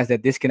recognized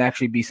that this can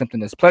actually be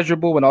something that's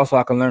pleasurable and also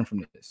I can learn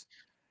from this?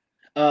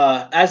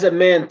 As a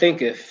Man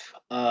Thinketh.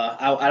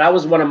 That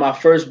was one of my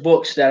first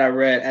books that I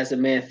read, As a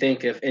Man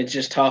Thinketh, and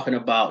just talking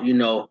about, you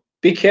know,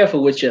 be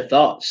careful with your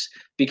thoughts.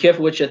 Be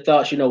careful with your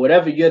thoughts. You know,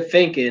 whatever you're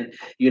thinking,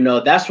 you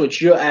know, that's what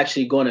you're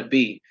actually going to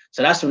be.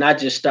 So that's when I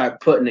just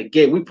start putting the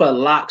gate. We put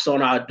locks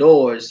on our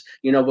doors,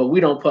 you know, but we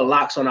don't put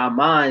locks on our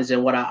minds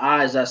and what our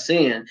eyes are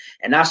seeing.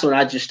 And that's when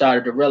I just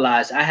started to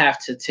realize I have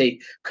to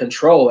take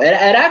control. And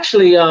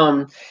actually,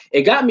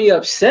 it got me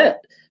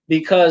upset,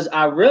 because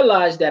I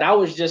realized that I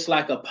was just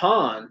like a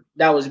pawn.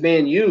 that was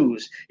being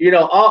used. You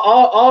know,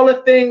 all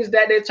the things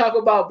that they talk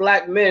about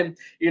black men,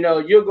 you know,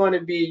 you're going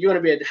to be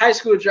a high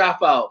school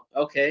dropout.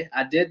 Okay,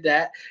 I did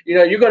that. You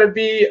know, you're going to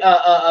be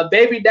a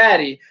baby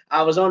daddy.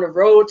 I was on the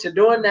road to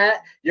doing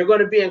that. You're going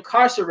to be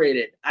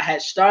incarcerated. I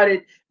had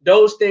started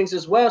those things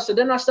as well. So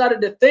then I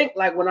started to think,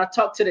 like, when I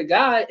talked to the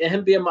guy and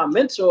him being my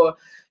mentor,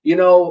 you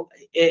know,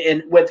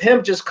 and with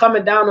him just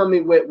coming down on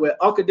me with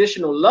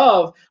unconditional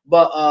love,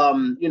 but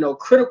you know,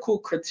 critical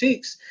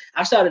critiques,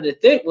 I started to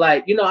think,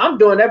 like, you know, I'm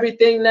doing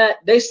everything that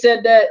they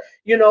said, that,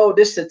 you know,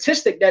 this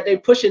statistic that they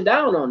pushing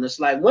down on us.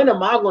 Like, when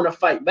am I going to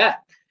fight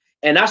back?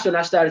 And that's when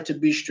I started to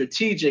be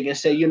strategic and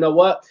say, you know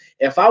what,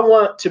 if I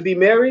want to be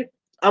married,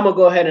 I'm gonna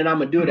go ahead and I'm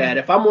gonna do that.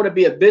 If I want to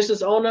be a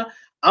business owner,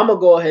 I'm gonna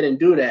go ahead and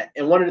do that.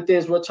 And one of the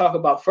things we'll talk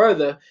about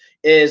further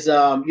is,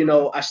 you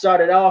know, I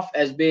started off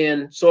as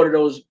being sort of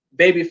those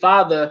baby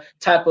father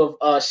type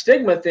of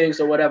stigma things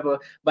or whatever,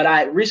 but I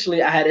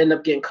had ended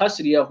up getting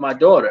custody of my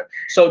daughter.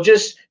 So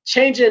just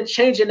changing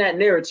that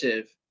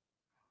narrative.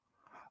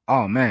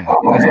 Oh man,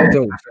 that's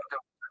dope.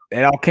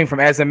 It all came from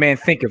As a Man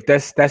Thinketh.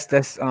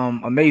 That's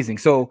amazing.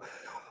 So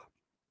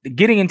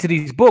getting into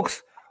these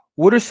books,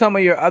 what are some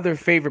of your other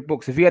favorite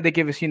books? If you had to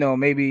give us, you know,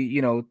 maybe,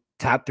 you know,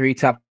 top 3,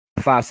 top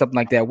 5, something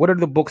like that, what are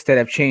the books that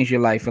have changed your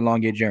life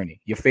along your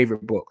journey? Your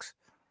favorite books?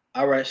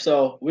 All right,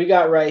 so we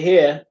got right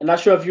here. I'm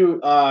not sure if you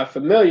are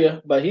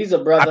familiar, but he's a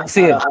brother. I can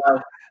see it.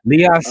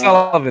 Leon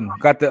Sullivan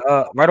got the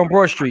right on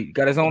Broad Street.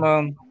 Got his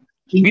own.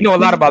 We know a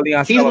lot about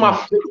Leon Sullivan.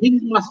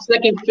 He's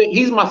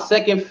my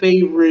second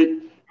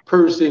favorite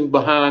person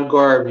behind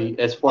Garvey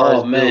as far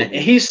as man,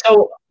 building. he's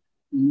so.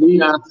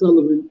 Leon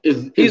Sullivan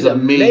is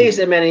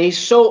amazing, man, and he's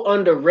so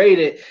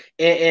underrated.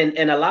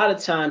 And a lot of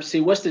times,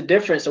 see, what's the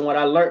difference? And what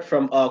I learned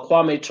from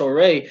Kwame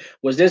Ture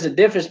was there's a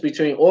difference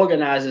between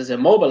organizers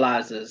and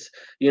mobilizers.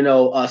 You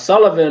know,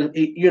 Sullivan,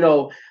 you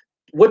know,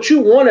 what you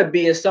want to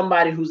be is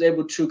somebody who's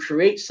able to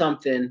create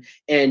something,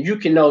 and you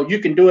can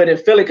do it in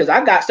Philly, because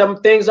I got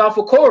some things off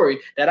of Corey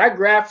that I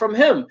grabbed from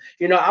him.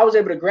 You know, I was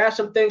able to grab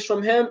some things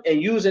from him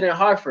and use it in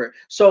Hartford.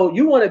 So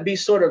you want to be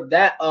sort of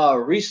that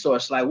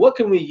resource. Like, what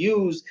can we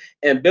use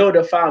and build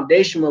a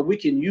foundation where we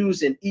can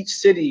use in each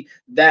city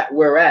that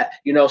we're at?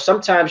 You know,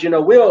 sometimes, you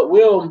know,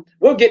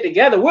 we'll get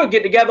together. We'll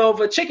get together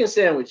over a chicken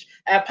sandwich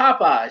at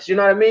Popeyes. You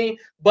know what I mean?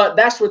 But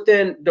that's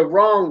within the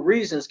wrong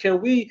reasons.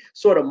 Can we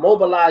sort of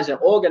mobilize and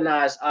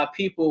organize our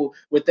people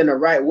within the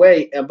right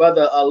way? And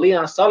brother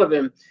Leon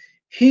Sullivan,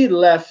 he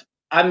left,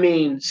 I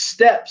mean,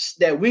 steps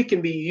that we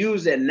can be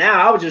using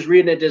now. I was just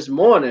reading it this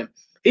morning.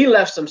 He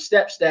left some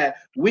steps that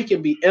we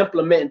can be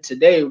implementing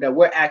today, that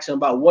we're asking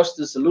about what's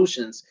the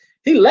solutions.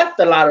 He left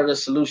a lot of the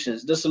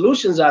solutions. The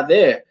solutions are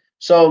there.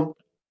 So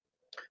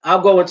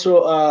I'll go into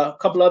a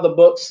couple other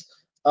books.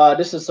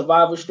 This is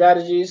Survival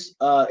Strategies,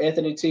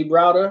 Anthony T.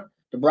 Browder,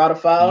 The Browder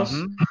Files.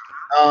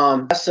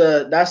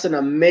 That's an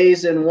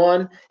amazing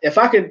one. If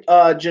I could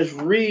just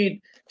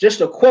read just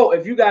a quote,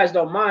 if you guys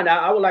don't mind,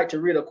 I would like to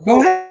read a quote.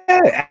 Go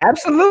ahead.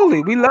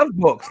 Absolutely. We love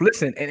books.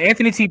 Listen, and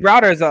Anthony T.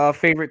 Browder is a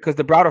favorite because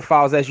The Browder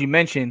Files, as you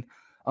mentioned,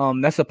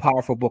 that's a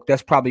powerful book.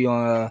 That's probably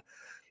on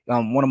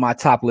one of my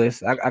top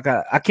lists.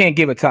 I can't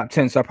give a top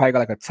 10, so I probably got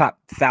like a top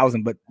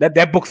 1,000, but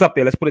that book's up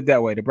there. Let's put it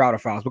that way, The Browder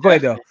Files. But go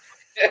ahead, though.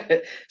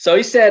 So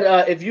he said,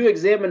 if you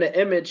examine the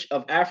image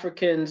of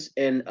Africans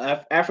and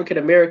African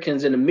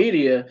Americans in the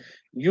media,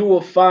 you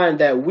will find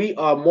that we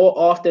are more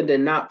often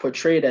than not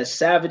portrayed as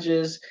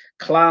savages,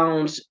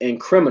 clowns, and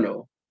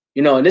criminal.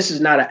 You know, and this is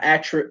not an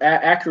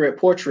accurate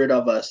portrait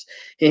of us.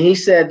 And he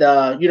said,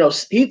 you know,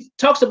 he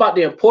talks about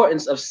the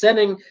importance of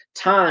setting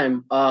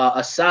time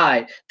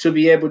aside to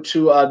be able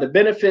to the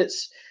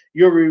benefits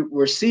you're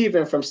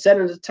receiving from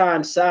setting the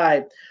time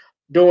aside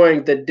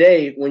during the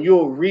day, when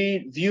you'll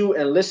read, view,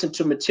 and listen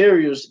to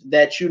materials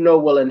that you know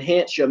will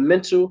enhance your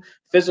mental,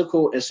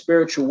 physical, and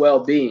spiritual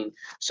well-being.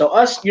 So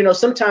us, you know,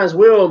 sometimes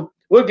we'll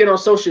get on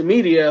social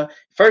media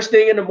first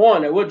thing in the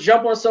morning. We'll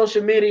jump on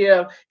social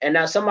media, and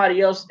now somebody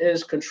else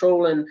is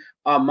controlling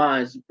our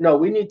minds. No,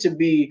 we need to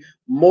be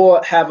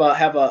more have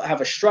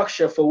a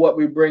structure for what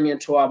we bring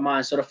into our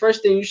minds. So the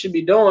first thing you should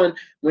be doing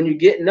when you're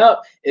getting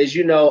up is,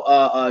 you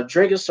know,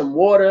 drinking some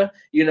water,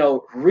 you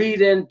know,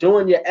 reading,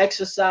 doing your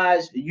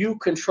exercise, you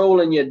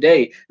controlling your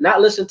day,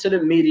 not listen to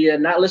the media,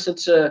 not listen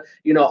to,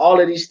 you know,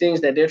 all of these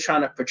things that they're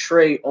trying to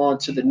portray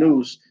onto the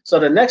news. So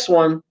the next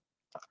one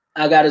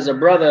I got is a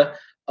brother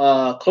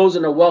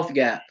closing the wealth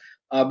gap,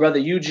 brother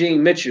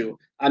Eugene Mitchell.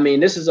 I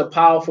mean, this is a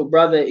powerful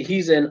brother.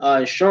 He's in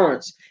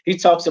insurance. He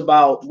talks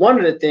about, one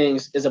of the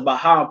things is about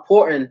how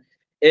important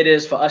it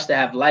is for us to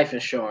have life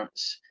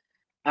insurance.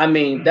 I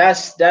mean,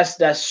 that's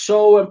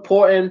so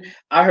important.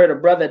 I heard a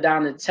brother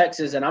down in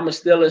Texas, and I'm gonna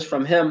steal this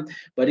from him,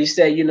 but he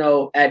said, you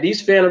know, at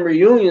these family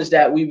reunions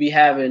that we be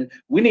having,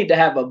 we need to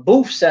have a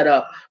booth set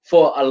up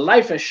for a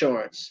life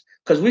insurance.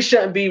 Because we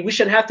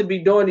shouldn't have to be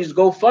doing these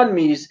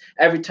GoFundMes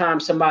every time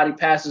somebody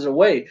passes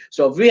away.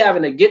 So if we're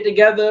having a get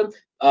together,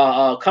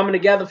 coming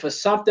together for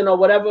something or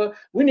whatever,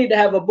 we need to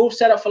have a booth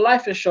set up for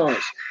life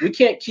insurance. We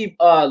can't keep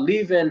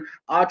leaving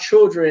our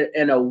children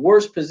in a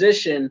worse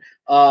position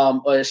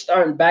or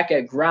starting back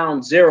at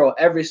ground zero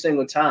every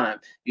single time.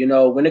 You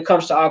know, when it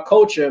comes to our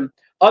culture,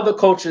 other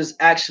cultures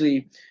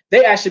actually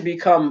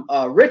become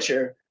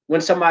richer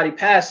when somebody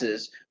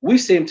passes. We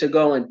seem to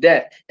go in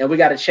debt, and we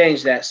got to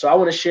change that. So I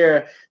want to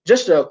share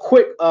just a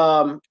quick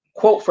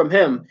quote from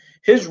him.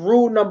 His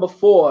rule number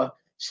 4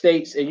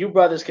 states, and you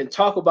brothers can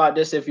talk about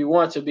this if you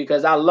want to,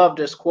 because I love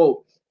this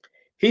quote.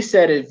 He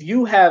said, if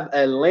you have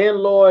a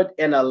landlord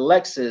and a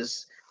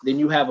Lexus, then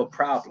you have a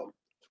problem.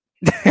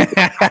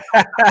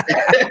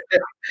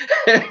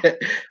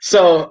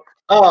 So,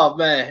 oh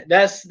man,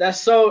 that's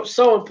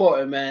so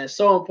important, man.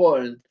 So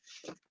important.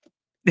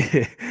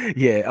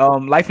 Yeah,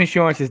 life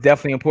insurance is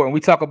definitely important. We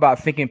talk about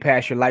thinking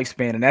past your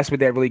lifespan, and that's what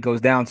that really goes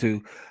down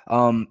to.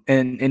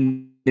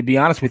 And to be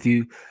honest with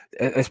you,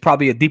 it's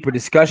probably a deeper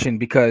discussion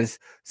because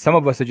some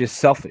of us are just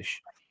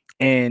selfish,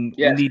 and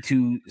we need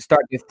to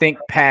start to think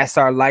past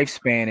our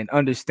lifespan and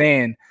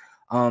understand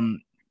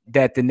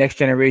that the next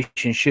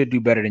generation should do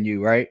better than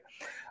you, right?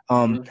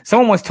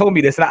 Someone once told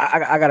me this, and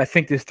I got to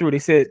think this through. They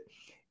said,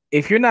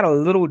 if you're not a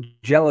little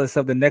jealous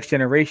of the next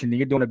generation, then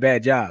you're doing a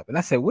bad job. And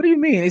I said, what do you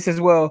mean? He says,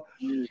 well,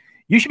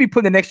 you should be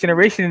putting the next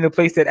generation in a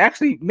place that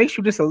actually makes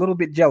you just a little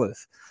bit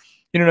jealous.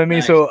 You know what I mean?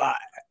 Nice. So,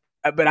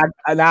 but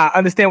I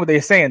understand what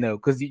they're saying though,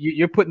 because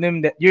you're putting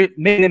them you're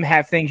making them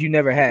have things you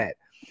never had.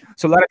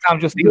 So a lot of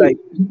times you'll see like,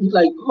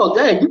 oh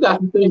dang, you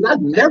got some things I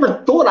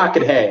never thought I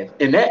could have,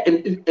 and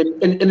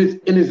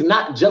it's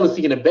not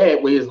jealousy in a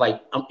bad way. It's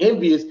like I'm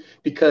envious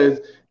because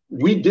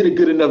we did a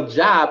good enough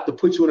job to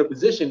put you in a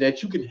position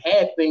that you can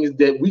have things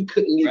that we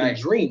couldn't even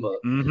dream of.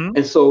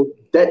 And so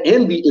that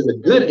envy is a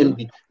good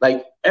envy.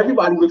 Like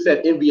everybody looks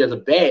at envy as a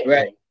bad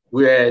thing,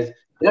 whereas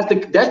that's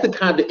the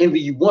kind of envy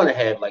you want to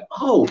have. Like,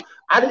 oh,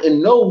 I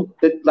didn't know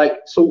that. Like,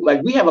 so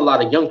like we have a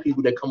lot of young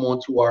people that come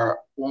onto our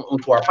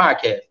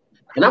podcast,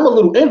 and I'm a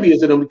little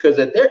envious of them because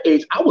at their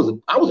age I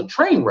was a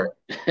train wreck,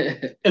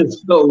 and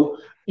so.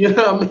 You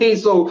know what I mean?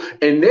 So,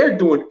 and they're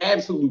doing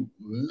absolute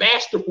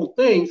masterful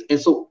things. And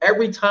so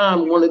every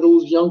time one of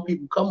those young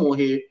people come on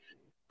here,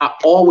 I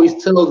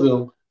always tell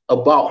them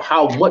about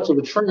how much of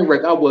a train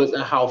wreck I was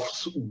and how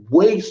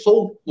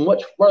so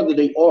much further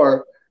they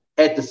are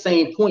at the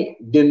same point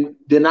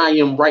than I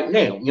am right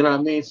now. You know what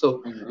I mean?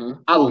 So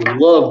I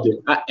loved it.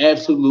 I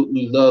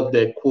absolutely love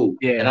that quote.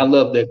 Yeah. And I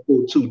love that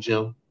quote too,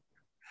 Jim.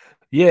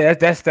 Yeah,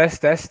 that's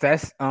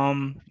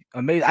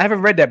amazing. I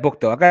haven't read that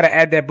book though. I gotta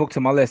add that book to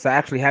my list. I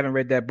actually haven't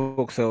read that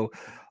book. So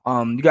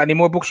you got any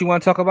more books you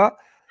want to talk about?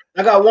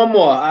 I got one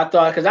more. I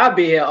thought because I'll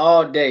be here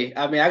all day.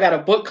 I mean, I got a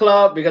book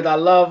club because I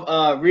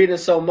love reading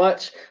so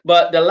much.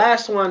 But the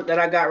last one that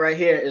I got right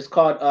here is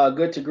called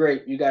Good to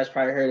Great. You guys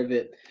probably heard of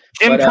it.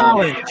 Jim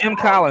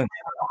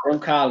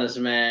Collins,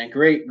 man.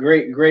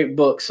 Great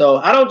book. So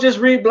I don't just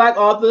read Black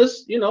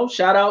authors, you know,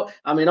 shout out.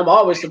 I mean, I'm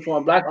always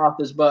supporting Black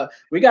authors, but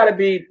we got to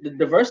be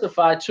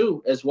diversified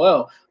too as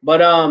well.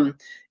 But,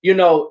 you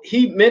know,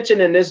 he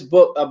mentioned in this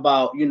book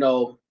about, you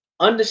know,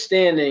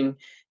 understanding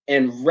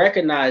and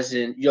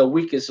recognizing your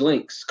weakest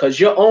links, because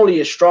you're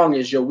only as strong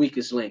as your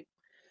weakest link.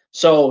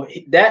 So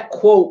that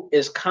quote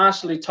is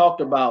constantly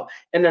talked about.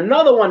 And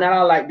another one that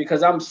I like,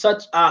 because I'm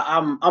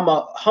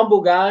a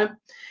humble guy.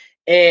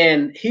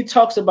 And he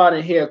talks about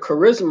in here,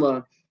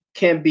 charisma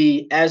can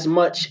be as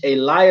much a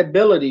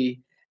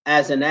liability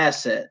as an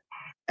asset,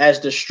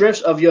 as the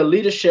strengths of your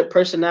leadership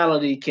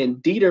personality can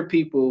deter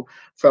people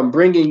from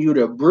bringing you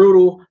the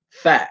brutal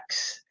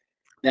facts.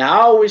 Now,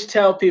 I always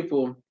tell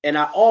people, and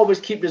I always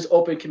keep this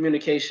open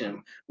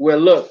communication, where,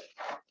 look,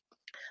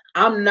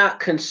 I'm not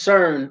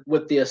concerned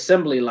with the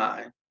assembly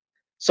line.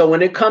 So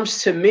when it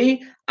comes to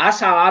me, that's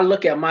how I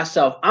look at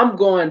myself. I'm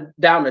going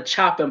down the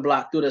chopping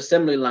block through the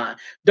assembly line.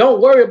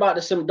 Don't worry about the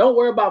assembly. Don't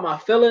worry about my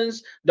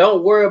feelings.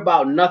 Don't worry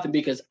about nothing,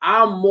 because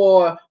I'm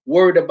more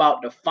worried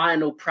about the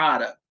final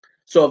product.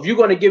 So if you're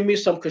going to give me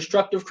some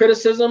constructive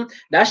criticism,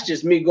 that's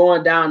just me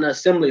going down the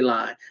assembly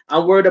line.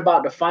 I'm worried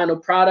about the final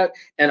product.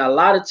 And a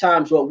lot of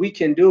times what we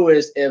can do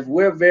is, if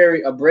we're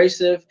very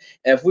abrasive,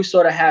 if we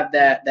sort of have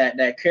that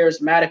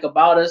charismatic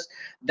about us,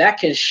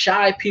 that can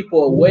shy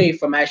people away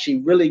from actually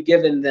really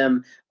giving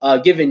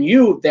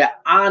you their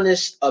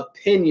honest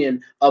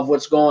opinion of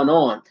what's going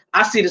on.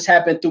 I see this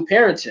happen through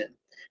parenting.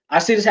 I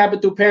see this happen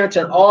through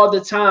parenting all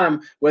the time,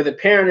 where the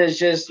parent is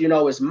just, you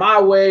know, it's my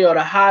way or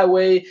the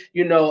highway,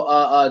 you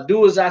know,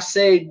 do as I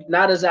say,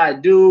 not as I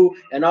do,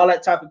 and all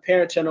that type of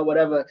parenting or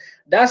whatever.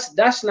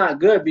 That's not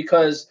good,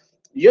 because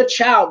your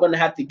child going to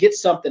have to get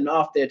something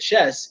off their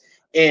chest,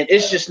 and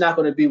it's just not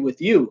going to be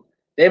with you.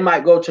 They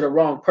might go to the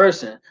wrong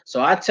person.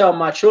 So I tell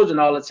my children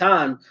all the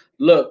time,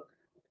 look,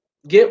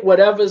 get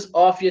whatever's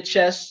off your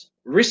chest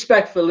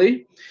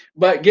respectfully,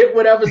 but get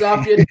whatever's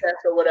off your chest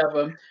or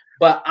whatever.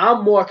 But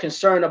I'm more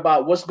concerned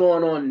about what's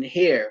going on in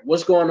here,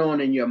 what's going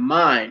on in your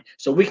mind,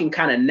 so we can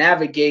kind of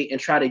navigate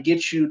and try to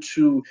get you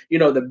to, you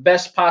know, the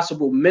best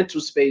possible mental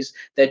space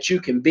that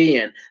you can be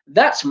in.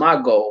 That's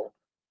my goal.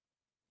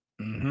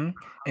 Mm-hmm.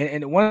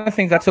 And one of the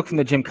things I took from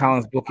the Jim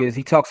Collins book is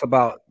he talks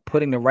about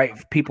putting the right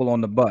people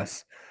on the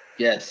bus.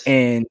 Yes.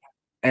 And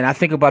I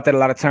think about that a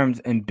lot of times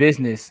in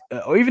business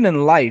or even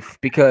in life,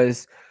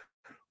 because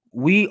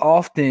we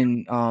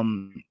often,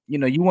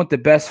 you want the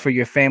best for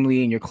your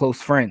family and your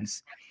close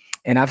friends.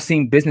 And I've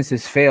seen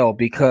businesses fail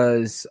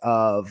because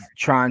of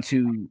trying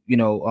to,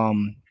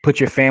 put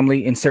your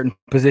family in certain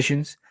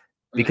positions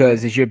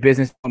because it's your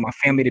business for my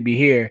family to be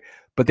here,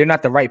 but they're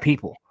not the right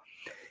people.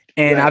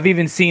 And Right. I've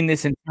even seen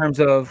this in terms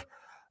of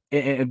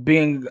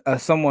being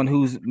someone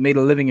who's made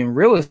a living in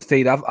real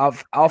estate.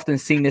 I've often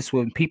seen this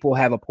when people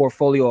have a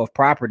portfolio of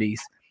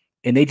properties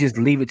and they just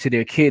leave it to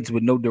their kids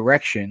with no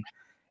direction,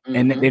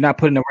 and they're not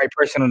putting the right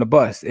person on the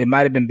bus. It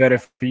might have been better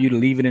for you to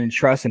leave it in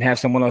trust and have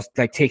someone else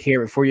like take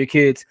care of it for your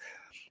kids.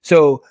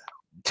 So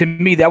to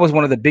me, that was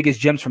one of the biggest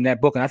gems from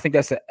that book, and I think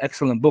that's an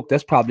excellent book.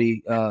 That's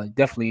probably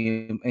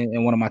definitely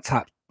in one of my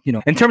top,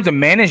 in terms of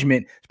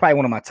management, it's probably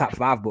one of my top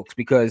 5 books,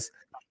 because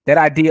that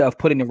idea of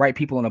putting the right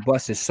people on a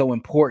bus is so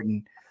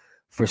important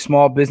for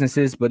small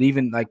businesses, but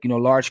even like,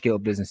 large scale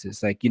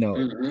businesses. Like, you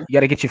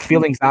got to get your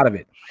feelings out of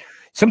it.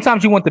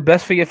 Sometimes you want the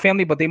best for your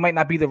family, but they might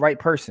not be the right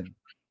person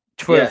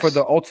for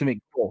the ultimate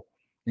goal,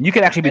 and you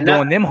could actually be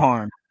doing them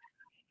harm.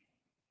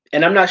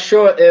 And I'm not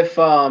sure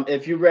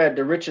if you read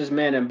The Richest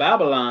Man in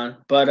Babylon,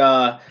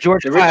 but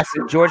George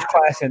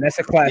Clason, that's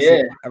a classic.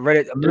 Yeah. I read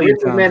it a The million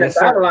Richest times. Man in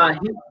Babylon,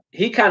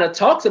 he kind of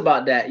talks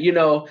about that,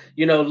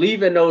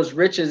 leaving those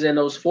riches and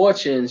those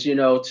fortunes,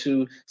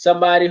 to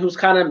somebody who's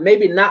kind of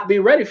maybe not be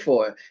ready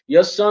for it.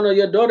 Your son or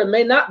your daughter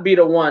may not be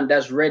the one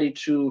that's ready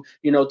to,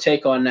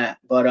 take on that.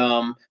 But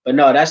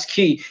no, that's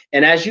key.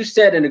 And as you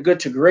said in the Good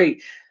to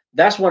Great,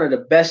 that's one of the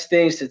best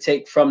things to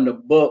take from the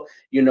book,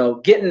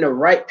 getting the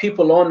right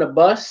people on the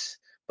bus.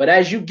 But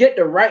as you get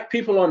the right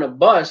people on the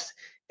bus,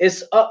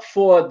 it's up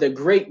for the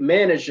great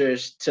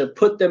managers to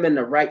put them in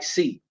the right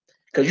seat.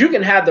 Because you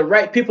can have the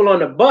right people on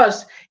the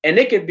bus and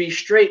it could be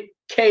straight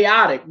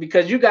chaotic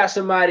because you got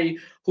somebody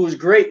who's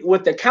great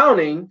with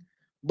accounting,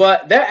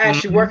 but they're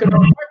actually working on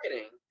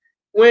marketing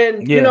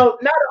when, now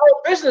the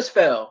whole business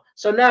fell.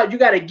 So now you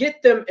got to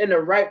get them in the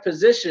right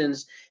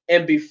positions.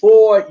 And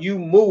before you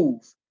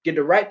move, get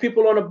the right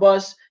people on the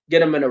bus, get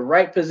them in the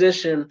right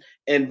position,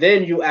 and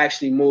then you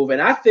actually move.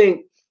 And I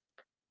think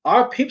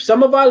our people,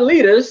 some of our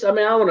leaders, I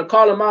mean, I don't want to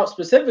call them out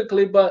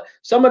specifically, but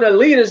some of the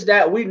leaders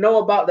that we know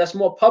about that's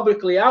more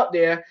publicly out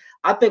there,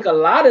 I think a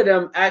lot of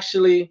them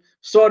actually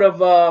it's sort of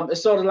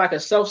like a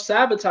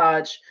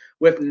self-sabotage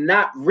with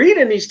not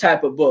reading these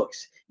type of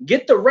books.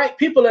 Get the right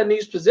people in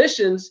these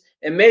positions,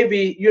 and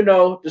maybe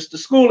just the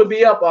school will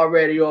be up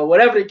already, or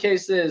whatever the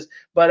case is.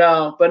 But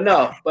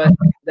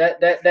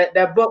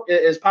that book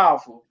is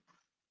powerful.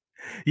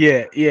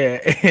 Yeah,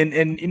 and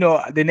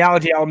the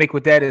analogy I'll make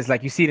with that is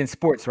like you see it in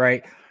sports,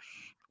 right?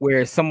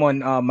 Where someone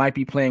might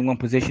be playing one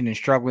position and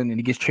struggling, and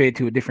he gets traded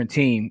to a different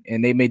team,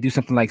 and they may do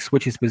something like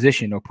switch his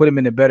position or put him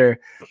in a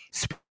better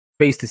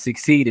space to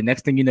succeed. And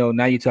next thing you know,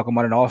 now you're talking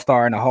about an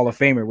all-star and a Hall of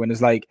Famer. When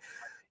it's like,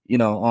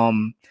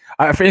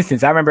 for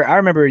instance, I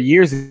remember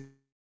years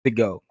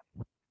ago,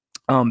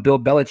 Bill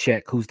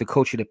Belichick, who's the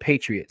coach of the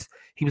Patriots,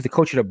 he was the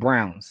coach of the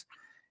Browns,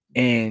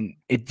 and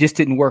it just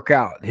didn't work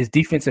out. His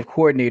defensive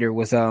coordinator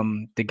was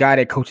the guy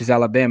that coaches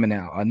Alabama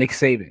now, Nick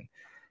Saban,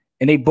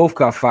 and they both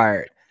got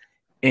fired.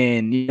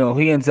 And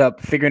he ends up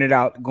figuring it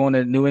out, going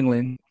to New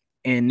England,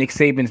 and Nick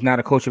Saban's not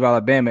a coach of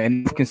Alabama,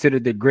 and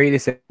considered the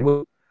greatest.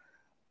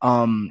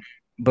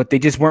 But they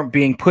just weren't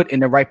being put in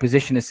the right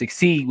position to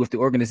succeed with the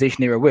organization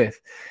they were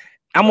with.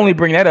 I'm only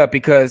bringing that up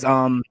because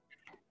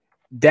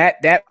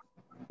that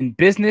in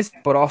business,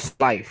 but also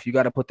life, you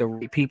got to put the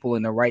right people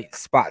in the right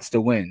spots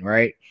to win,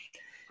 right?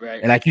 Right.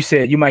 And like you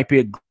said, you might be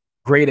a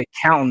great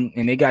accountant,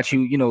 and they got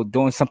you,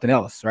 doing something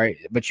else, right?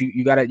 But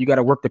you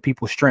gotta work the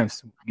people's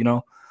strengths,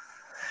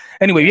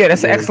 Anyway, yeah,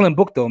 that's an excellent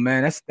book, though,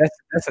 man. That's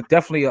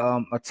definitely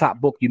a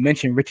top book. You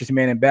mentioned Richest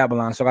Man in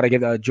Babylon, so I got to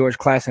give George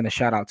Clason a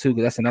shout out too,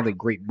 because that's another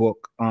great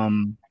book.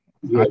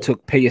 I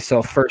took Pay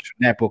Yourself First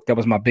from that book. That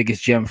was my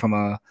biggest gem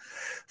from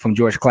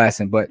George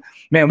Clason. But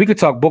man, we could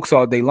talk books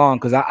all day long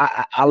because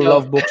I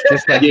love books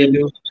just like you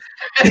do.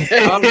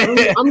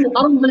 I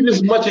don't read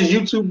as much as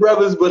you two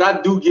brothers, but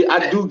I do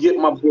get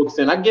my books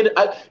in.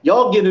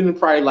 Y'all get in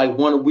probably like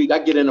one a week. I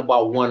get in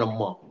about one a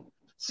month.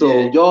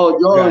 So y'all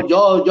do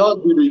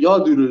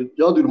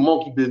the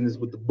monkey business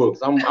with the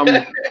books. I'm real,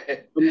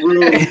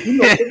 real.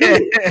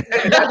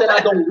 Not that I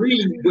don't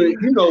read, but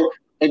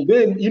and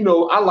then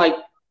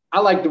I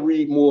like to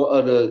read more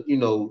of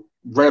the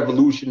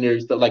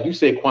revolutionary stuff, like you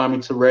said,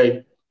 Kwame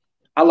Ture.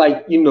 I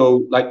like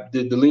like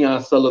the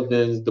Leon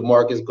Sullivans, the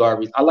Marcus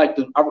Garveys. I like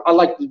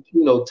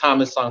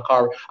Thomas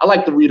Sankara. I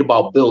like to read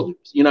about builders.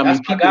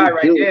 That's my guy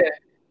right there.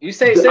 You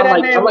say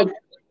that name.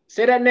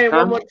 Say that name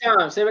one more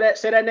time. Say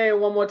that name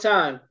one more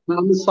time.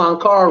 Thomas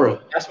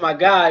Sankara. That's my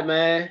guy,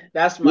 man.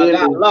 That's my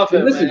guy. I love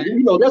him, listen,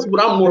 man. That's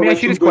what I'm more. Let me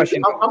ask you this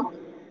question.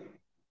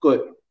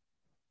 Good.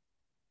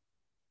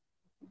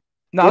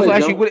 No, I was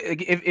going to ask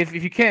you, if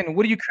you can,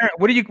 what are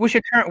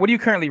you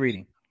currently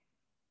reading?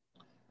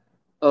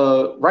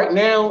 Right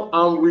now,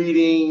 I'm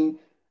reading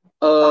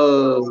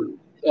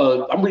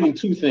I'm reading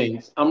two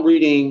things. I'm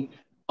reading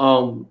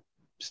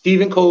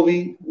Stephen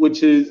Covey,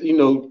 which is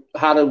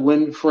how to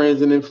win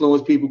friends and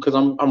influence people, because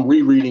I'm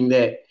rereading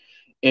that,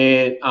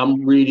 and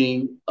I'm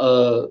reading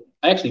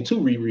actually two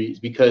rereads,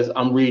 because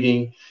I'm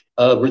reading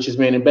Richest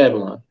Man in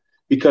Babylon,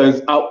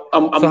 because I'm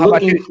So how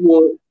about looking you?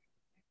 for.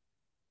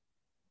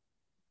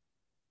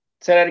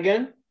 Say that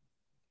again.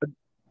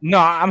 No,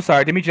 I'm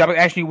sorry, Demetrius. I'm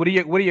asking you, what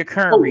are your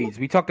current Oh, reads?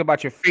 We talked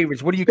about your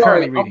favorites. What are you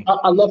sorry, currently reading?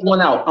 I left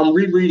one out. I'm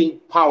rereading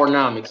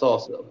Powernomics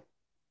also.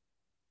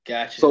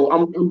 Gotcha. So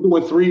I'm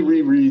doing three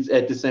rereads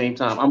at the same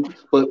time.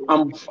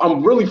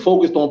 I'm really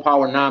focused on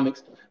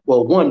Powernomics.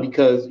 Well, one,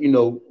 because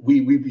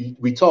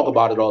we talk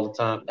about it all the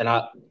time,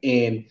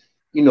 and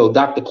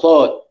Dr.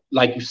 Claude,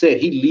 like you said,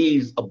 he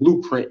leaves a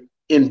blueprint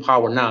in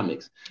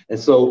Powernomics, and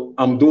so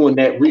I'm doing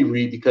that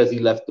reread because he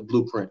left the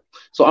blueprint.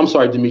 So I'm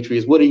sorry,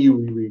 Demetrius, what are you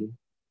rereading?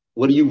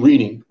 What are you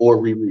reading or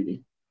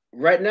rereading?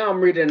 Right now, I'm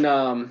reading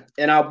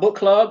in our book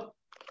club.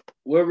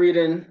 We're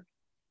reading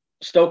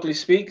Stokely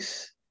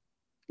Speaks.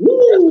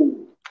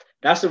 Woo!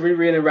 That's a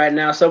rereading right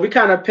now. So we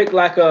kind of picked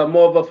like a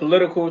more of a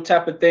political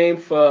type of theme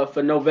for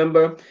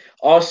November.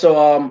 Also,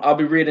 I'll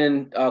be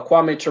reading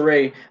Kwame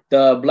Ture,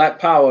 the Black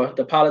Power,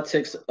 the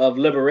Politics of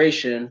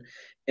Liberation,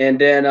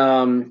 and then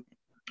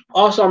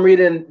also I'm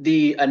reading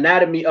The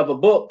Anatomy of a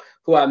Book,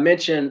 who I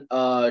mentioned,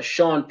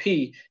 Sean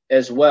P.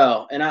 as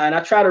well. And I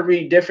try to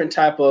read different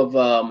type of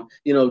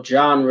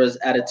genres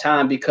at a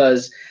time,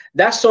 because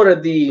that's sort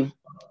of the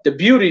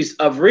beauties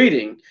of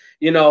reading.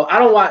 I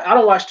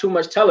don't watch too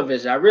much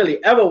television. I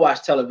really ever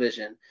watch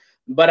television.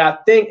 But I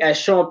think, as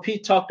Sean P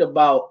talked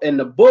about in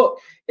the book,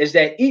 is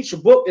that each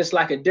book is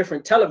like a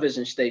different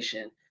television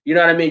station. You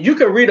know what I mean? You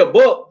can read a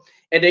book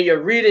and then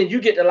you're reading, you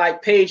get to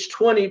like page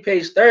 20,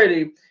 page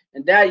 30,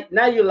 and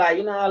now you're like,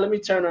 let me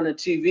turn on the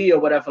TV or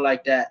whatever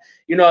like that.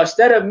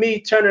 Instead of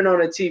me turning on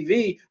the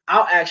TV,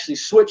 I'll actually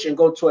switch and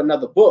go to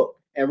another book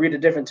and read a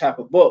different type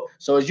of book.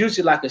 So it's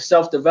usually like a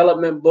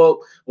self-development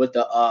book with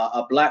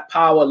a Black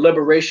Power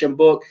liberation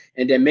book,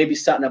 and then maybe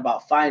something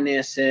about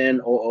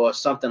financing or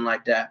something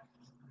like that.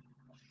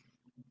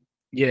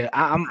 Yeah,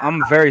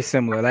 I'm very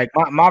similar. Like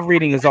my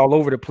reading is all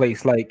over the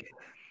place. Like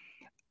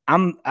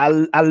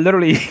I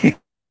literally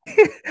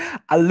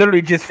I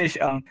literally just finished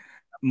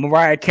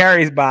Mariah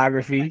Carey's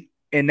biography,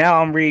 and now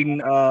I'm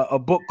reading a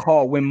book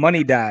called When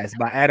Money Dies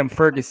by Adam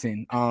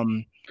Ferguson,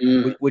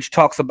 which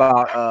talks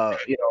about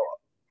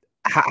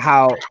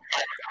how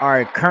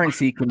our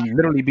currency can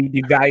literally be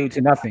devalued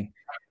to nothing,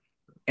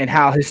 and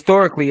how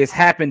historically it's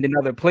happened in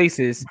other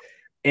places.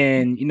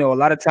 And a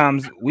lot of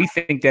times we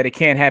think that it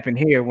can't happen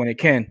here when it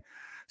can.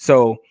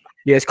 So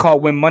yeah, it's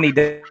called When Money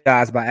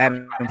Dies by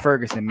Adam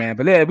Ferguson, man.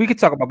 But yeah, we could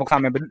talk about books,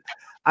 man. But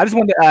I just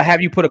wanted to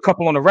have you put a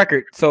couple on the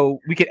record so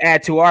we could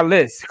add to our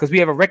list, because we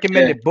have a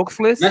recommended books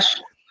list.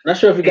 Not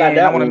sure if you got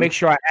that. I want to make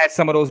sure I add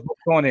some of those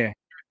books on there.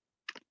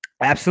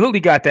 I absolutely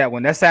got that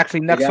one. That's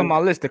actually next on my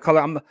list. The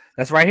color.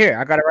 That's right here.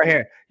 I got it right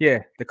here. Yeah,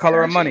 The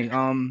Color of Money.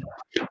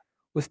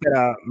 What's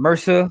that?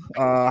 Mercer.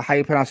 How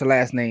you pronounce your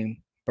last name?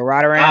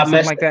 Baradaran,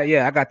 something like that.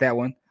 Yeah, I got that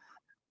one.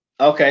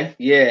 Okay.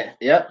 Yeah.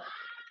 Yep.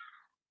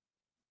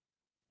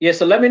 Yeah.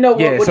 So let me know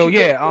what you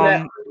get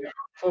from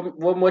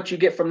what you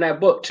get from that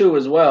book too,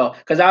 as well.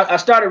 Because I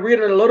started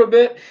reading it a little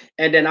bit,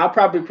 and then I'll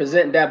probably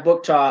present that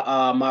book to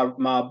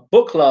my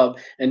book club,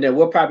 and then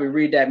we'll probably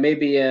read that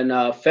maybe in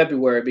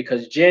February,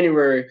 because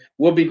January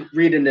we'll be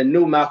reading the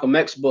new Malcolm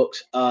X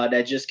books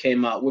that just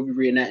came out. We'll be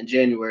reading that in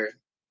January.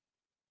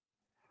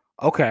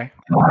 Okay,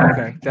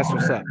 that's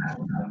what's up.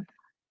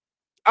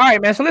 All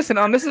right, man. So listen,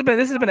 this has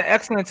been an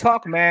excellent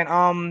talk,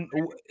 man.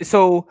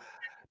 So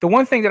the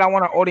one thing that I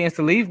want our audience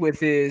to leave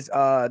with is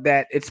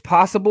that it's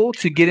possible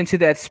to get into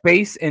that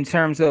space in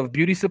terms of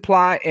beauty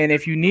supply, and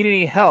if you need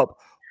any help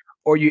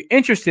or you're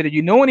interested, or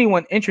you know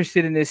anyone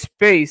interested in this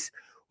space,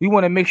 we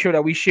want to make sure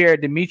that we share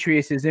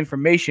Demetrius's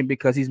information,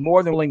 because he's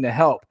more than willing to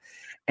help,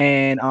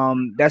 and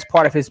that's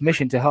part of his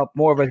mission, to help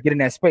more of us get in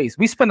that space.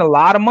 We spend a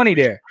lot of money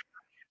there.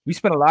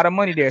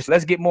 So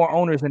let's get more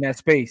owners in that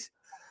space.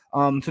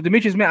 So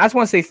Demetrius, man, I just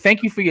want to say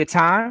thank you for your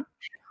time.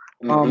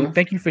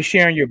 Thank you for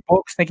sharing your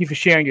books. Thank you for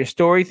sharing your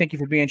story. Thank you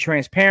for being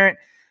transparent,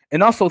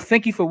 and also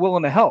thank you for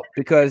willing to help,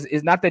 because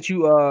it's not that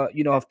you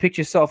have picked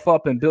yourself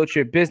up and built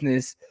your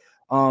business,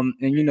 and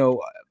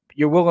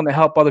you're willing to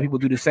help other people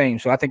do the same.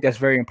 So I think that's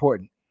very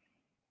important.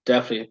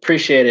 Definitely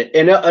appreciate it,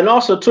 and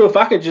also too, if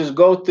I could just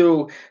go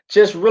through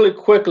just really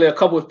quickly a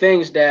couple of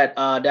things that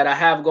I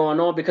have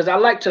going on, because I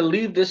like to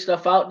leave this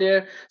stuff out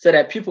there so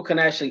that people can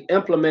actually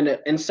implement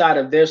it inside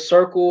of their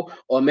circle,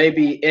 or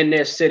maybe in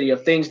their city,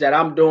 of things that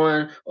I'm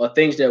doing or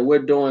things that we're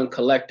doing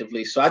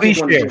collectively. So I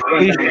just want to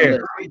run down the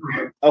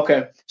list.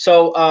 Okay,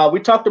 so we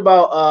talked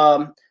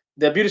about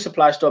the beauty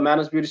supply store,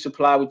 Madam's Beauty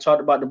Supply. We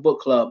talked about the book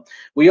club.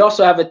 We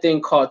also have a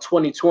thing called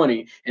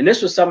 2020, and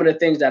this was some of the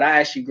things that I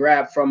actually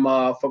grabbed from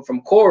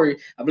Corey.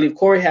 I believe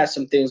Corey has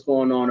some things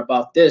going on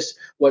about this.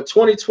 What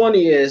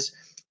 2020 is,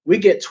 we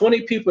get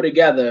 20 people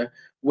together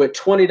with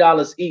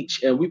 $20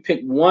 each, and we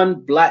pick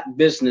one Black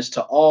business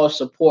to all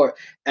support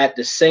at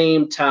the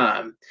same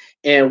time.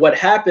 And what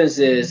happens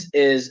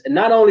is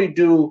not only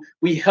do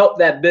we help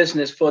that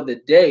business for the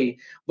day,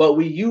 but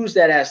we use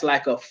that as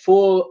like a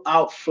full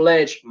out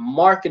fledged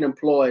market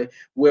employee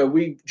where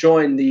we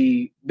join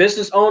the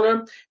business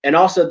owner and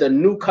also the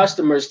new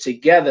customers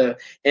together.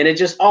 And it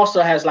just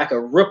also has like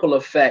a ripple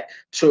effect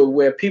to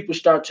where people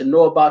start to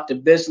know about the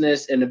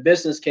business, and the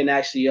business can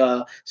actually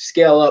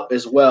scale up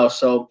as well.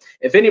 So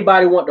if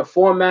anybody want the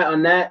format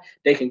on that,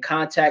 they can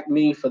contact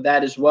me for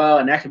that as well.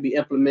 And that can be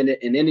implemented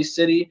in any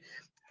city.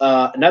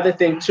 Another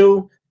thing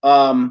too,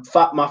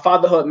 my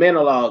fatherhood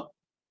monologue.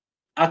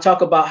 I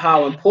talk about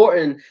how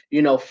important,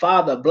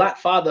 Black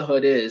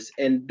fatherhood is.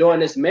 And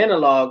during this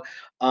monologue,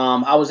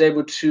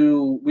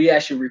 we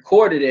actually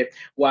recorded it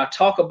where I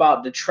talk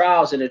about the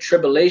trials and the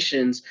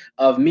tribulations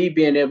of me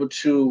being able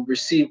to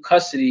receive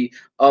custody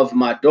of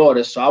my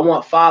daughter. So I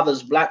want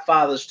Black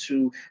fathers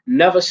to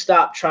never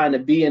stop trying to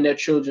be in their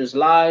children's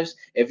lives.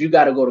 If you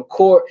got to go to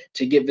court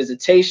to get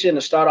visitation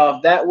to start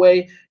off that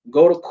way,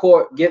 go to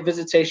court, get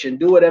visitation,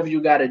 do whatever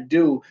you got to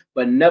do,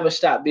 but never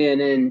stop being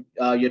in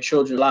your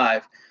children's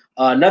life.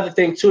 Another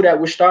thing too that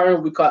we're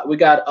starting, we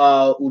got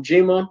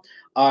Ujima,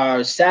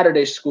 our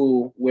Saturday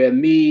school, where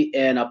me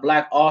and a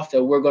Black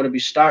author we're going to be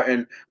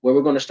starting, where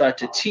we're going to start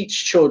to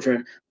teach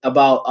children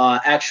about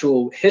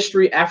actual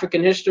history,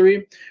 African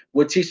history.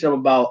 We'll teach them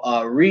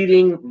about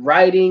reading,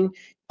 writing,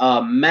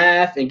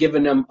 math, and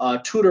giving them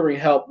tutoring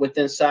help with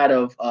inside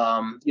of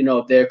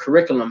their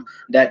curriculum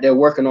that they're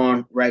working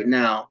on right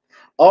now.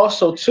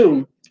 Also,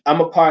 too, I'm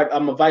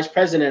a vice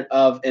president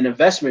of an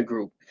investment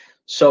group.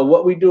 So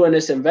what we do in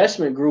this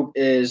investment group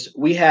is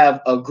we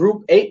have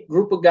eight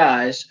group of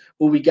guys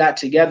who we got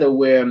together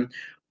where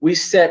we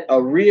set a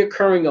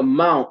reoccurring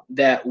amount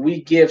that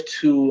we give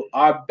to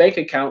our bank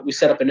account. We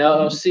set up an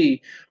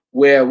LLC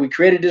where we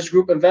created this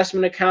group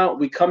investment account.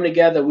 We come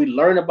together, we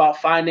learn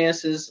about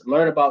finances,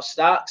 learn about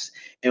stocks,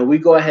 and we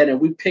go ahead and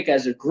we pick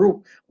as a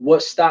group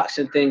what stocks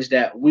and things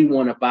that we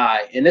want to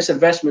buy. And this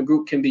investment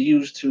group can be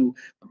used to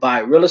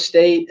buy real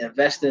estate,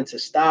 invest into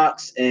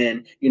stocks,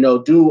 and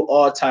do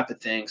all type of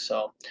things.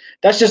 So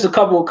that's just a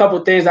couple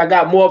of things. I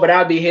got more, but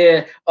I'll be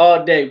here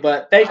all day.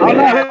 But thank you.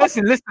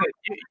 Listen.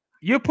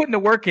 You're putting the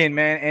work in,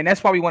 man, and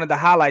that's why we wanted to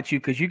highlight you,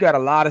 because you got a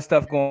lot of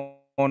stuff going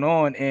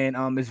on,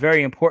 and it's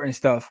very important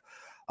stuff.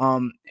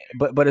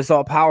 But it's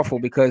all powerful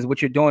because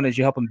what you're doing is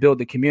you're helping build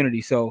the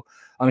community. So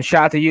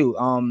shout out to you.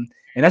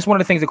 And that's one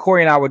of the things that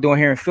Corey and I were doing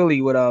here in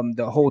Philly with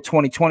the whole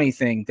 2020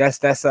 thing. That's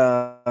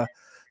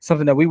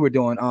something that we were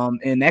doing.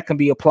 And that can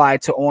be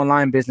applied to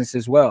online business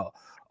as well.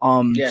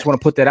 Just want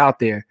to put that out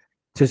there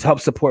to help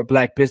support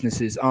Black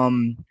businesses.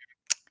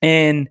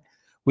 And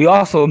we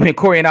also,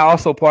 Corey and I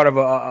also part of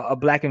a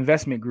Black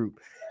investment group,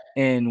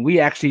 and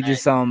we actually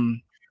just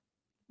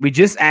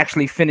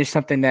actually finished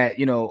something that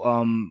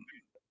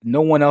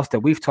no one else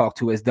that we've talked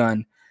to has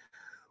done.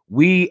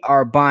 We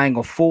are buying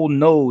a full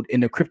node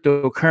in the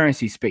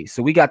cryptocurrency space.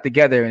 So we got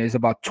together, and there's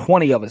about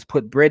 20 of us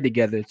put bread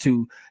together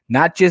to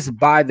not just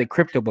buy the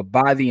crypto, but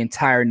buy the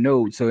entire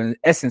node. So in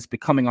essence,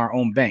 becoming our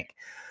own bank,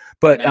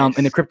 but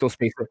in the crypto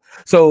space.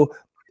 So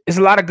there's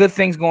a lot of good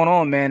things going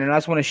on, man. And I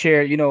just want to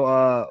share,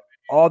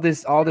 all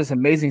this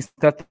amazing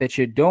stuff that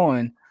you're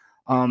doing,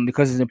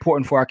 because it's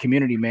important for our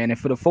community, man. And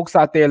for the folks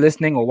out there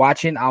listening or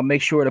watching, I'll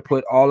make sure to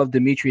put all of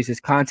Demetrius's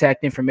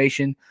contact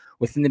information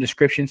within the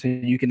description so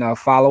you can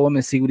follow him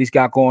and see what he's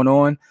got going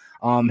on.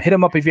 Hit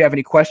him up if you have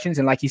any questions.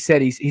 And like he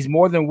said, he's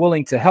more than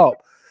willing to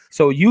help.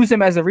 So use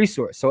him as a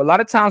resource. So a lot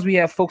of times we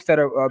have folks that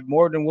are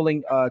more than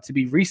willing to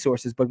be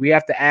resources, but we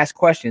have to ask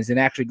questions and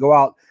actually go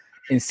out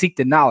and seek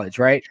the knowledge,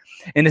 right?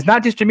 And it's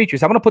not just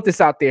Demetrius. I'm going to put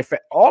this out there for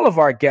all of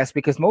our guests,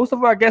 because most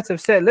of our guests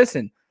have said,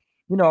 listen,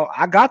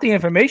 I got the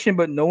information,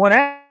 but no one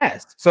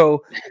asked.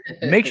 So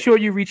make sure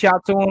you reach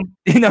out to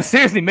them.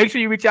 Seriously, make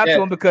sure you reach out to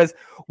them, because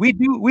we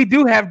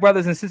do have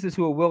brothers and sisters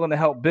who are willing to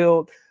help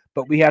build,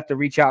 but we have to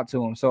reach out to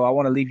them. So I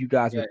want to leave you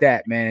guys with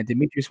that, man. And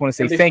Demetrius want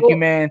to say thank you,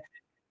 man.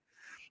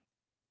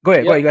 Go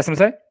ahead. You got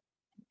something to say?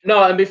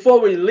 No, and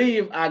before we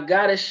leave, I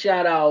gotta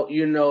shout out,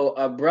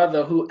 a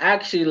brother who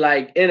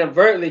actually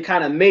inadvertently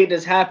kind of made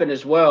this happen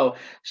as well.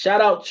 Shout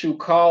out to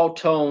Carl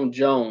Tone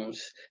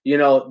Jones.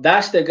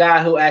 That's the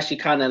guy who actually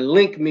kind of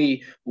linked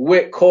me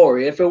with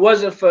Corey. If it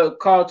wasn't for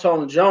Carl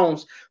Tone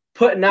Jones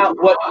putting out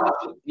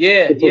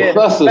the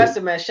professor,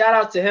 man, shout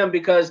out to him,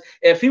 because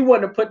if he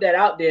wouldn't have put that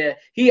out there,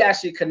 he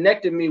actually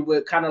connected me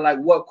with kind of like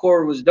what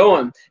Corey was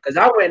doing. Because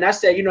I went and I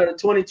said, the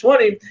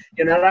 2020,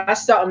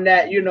 that's something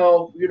that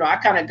I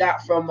kind of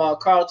got from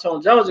Carl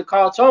Tone Jones, and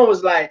Carl Tone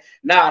was like,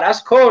 nah,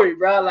 that's Corey,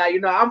 bro.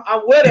 I'm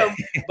with him,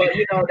 but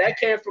that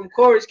came from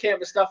Corey's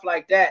camp and stuff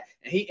like that,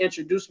 and he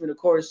introduced me to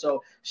Corey.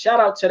 So shout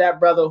out to that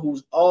brother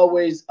who's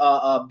always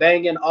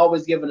banging,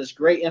 always giving us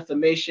great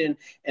information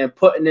and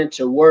putting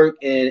into work,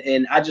 and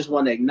I just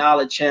want to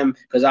acknowledge him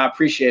because I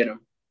appreciate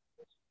him.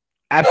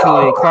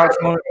 Absolutely. Clark,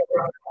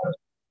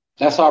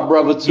 that's our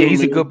brother too. Yeah,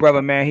 he's a good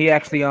brother, man. He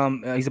actually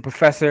he's a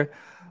professor.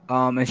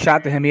 And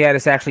shout out to him. He had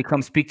us actually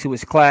come speak to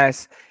his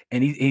class,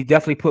 and he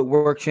definitely put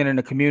work in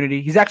the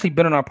community. He's actually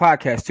been on our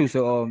podcast too.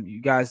 So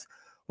you guys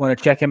want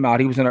to check him out.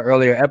 He was in an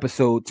earlier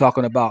episode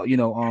talking about,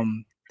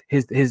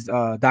 his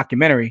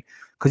documentary,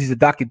 because he's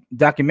a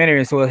documentary,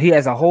 and so he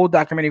has a whole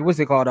documentary. What's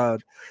it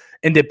called?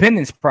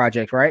 Independence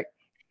Project, right?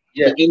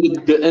 Yeah,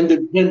 the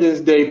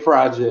Independence Day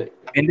Project.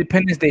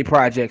 Independence Day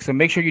Project. So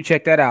make sure you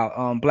check that out.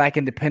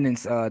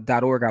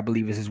 Blackindependence.org, I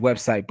believe, is his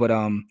website. But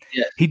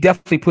he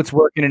definitely puts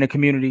work in the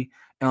community.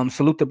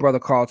 Salute the brother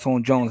Carl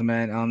Tone Jones,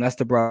 man. That's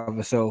the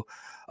brother. So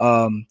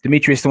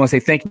Demetrius, I want to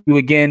say thank you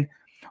again.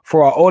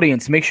 For our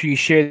audience, make sure you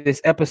share this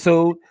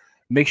episode.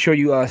 Make sure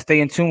you stay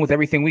in tune with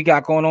everything we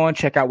got going on.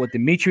 Check out what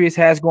Demetrius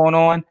has going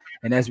on.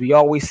 And as we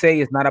always say,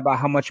 it's not about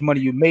how much money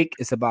you make.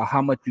 It's about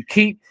how much you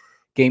keep.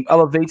 Game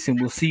elevates, and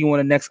we'll see you on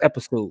the next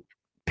episode.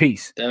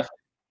 Peace. Definitely.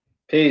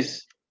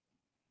 Peace.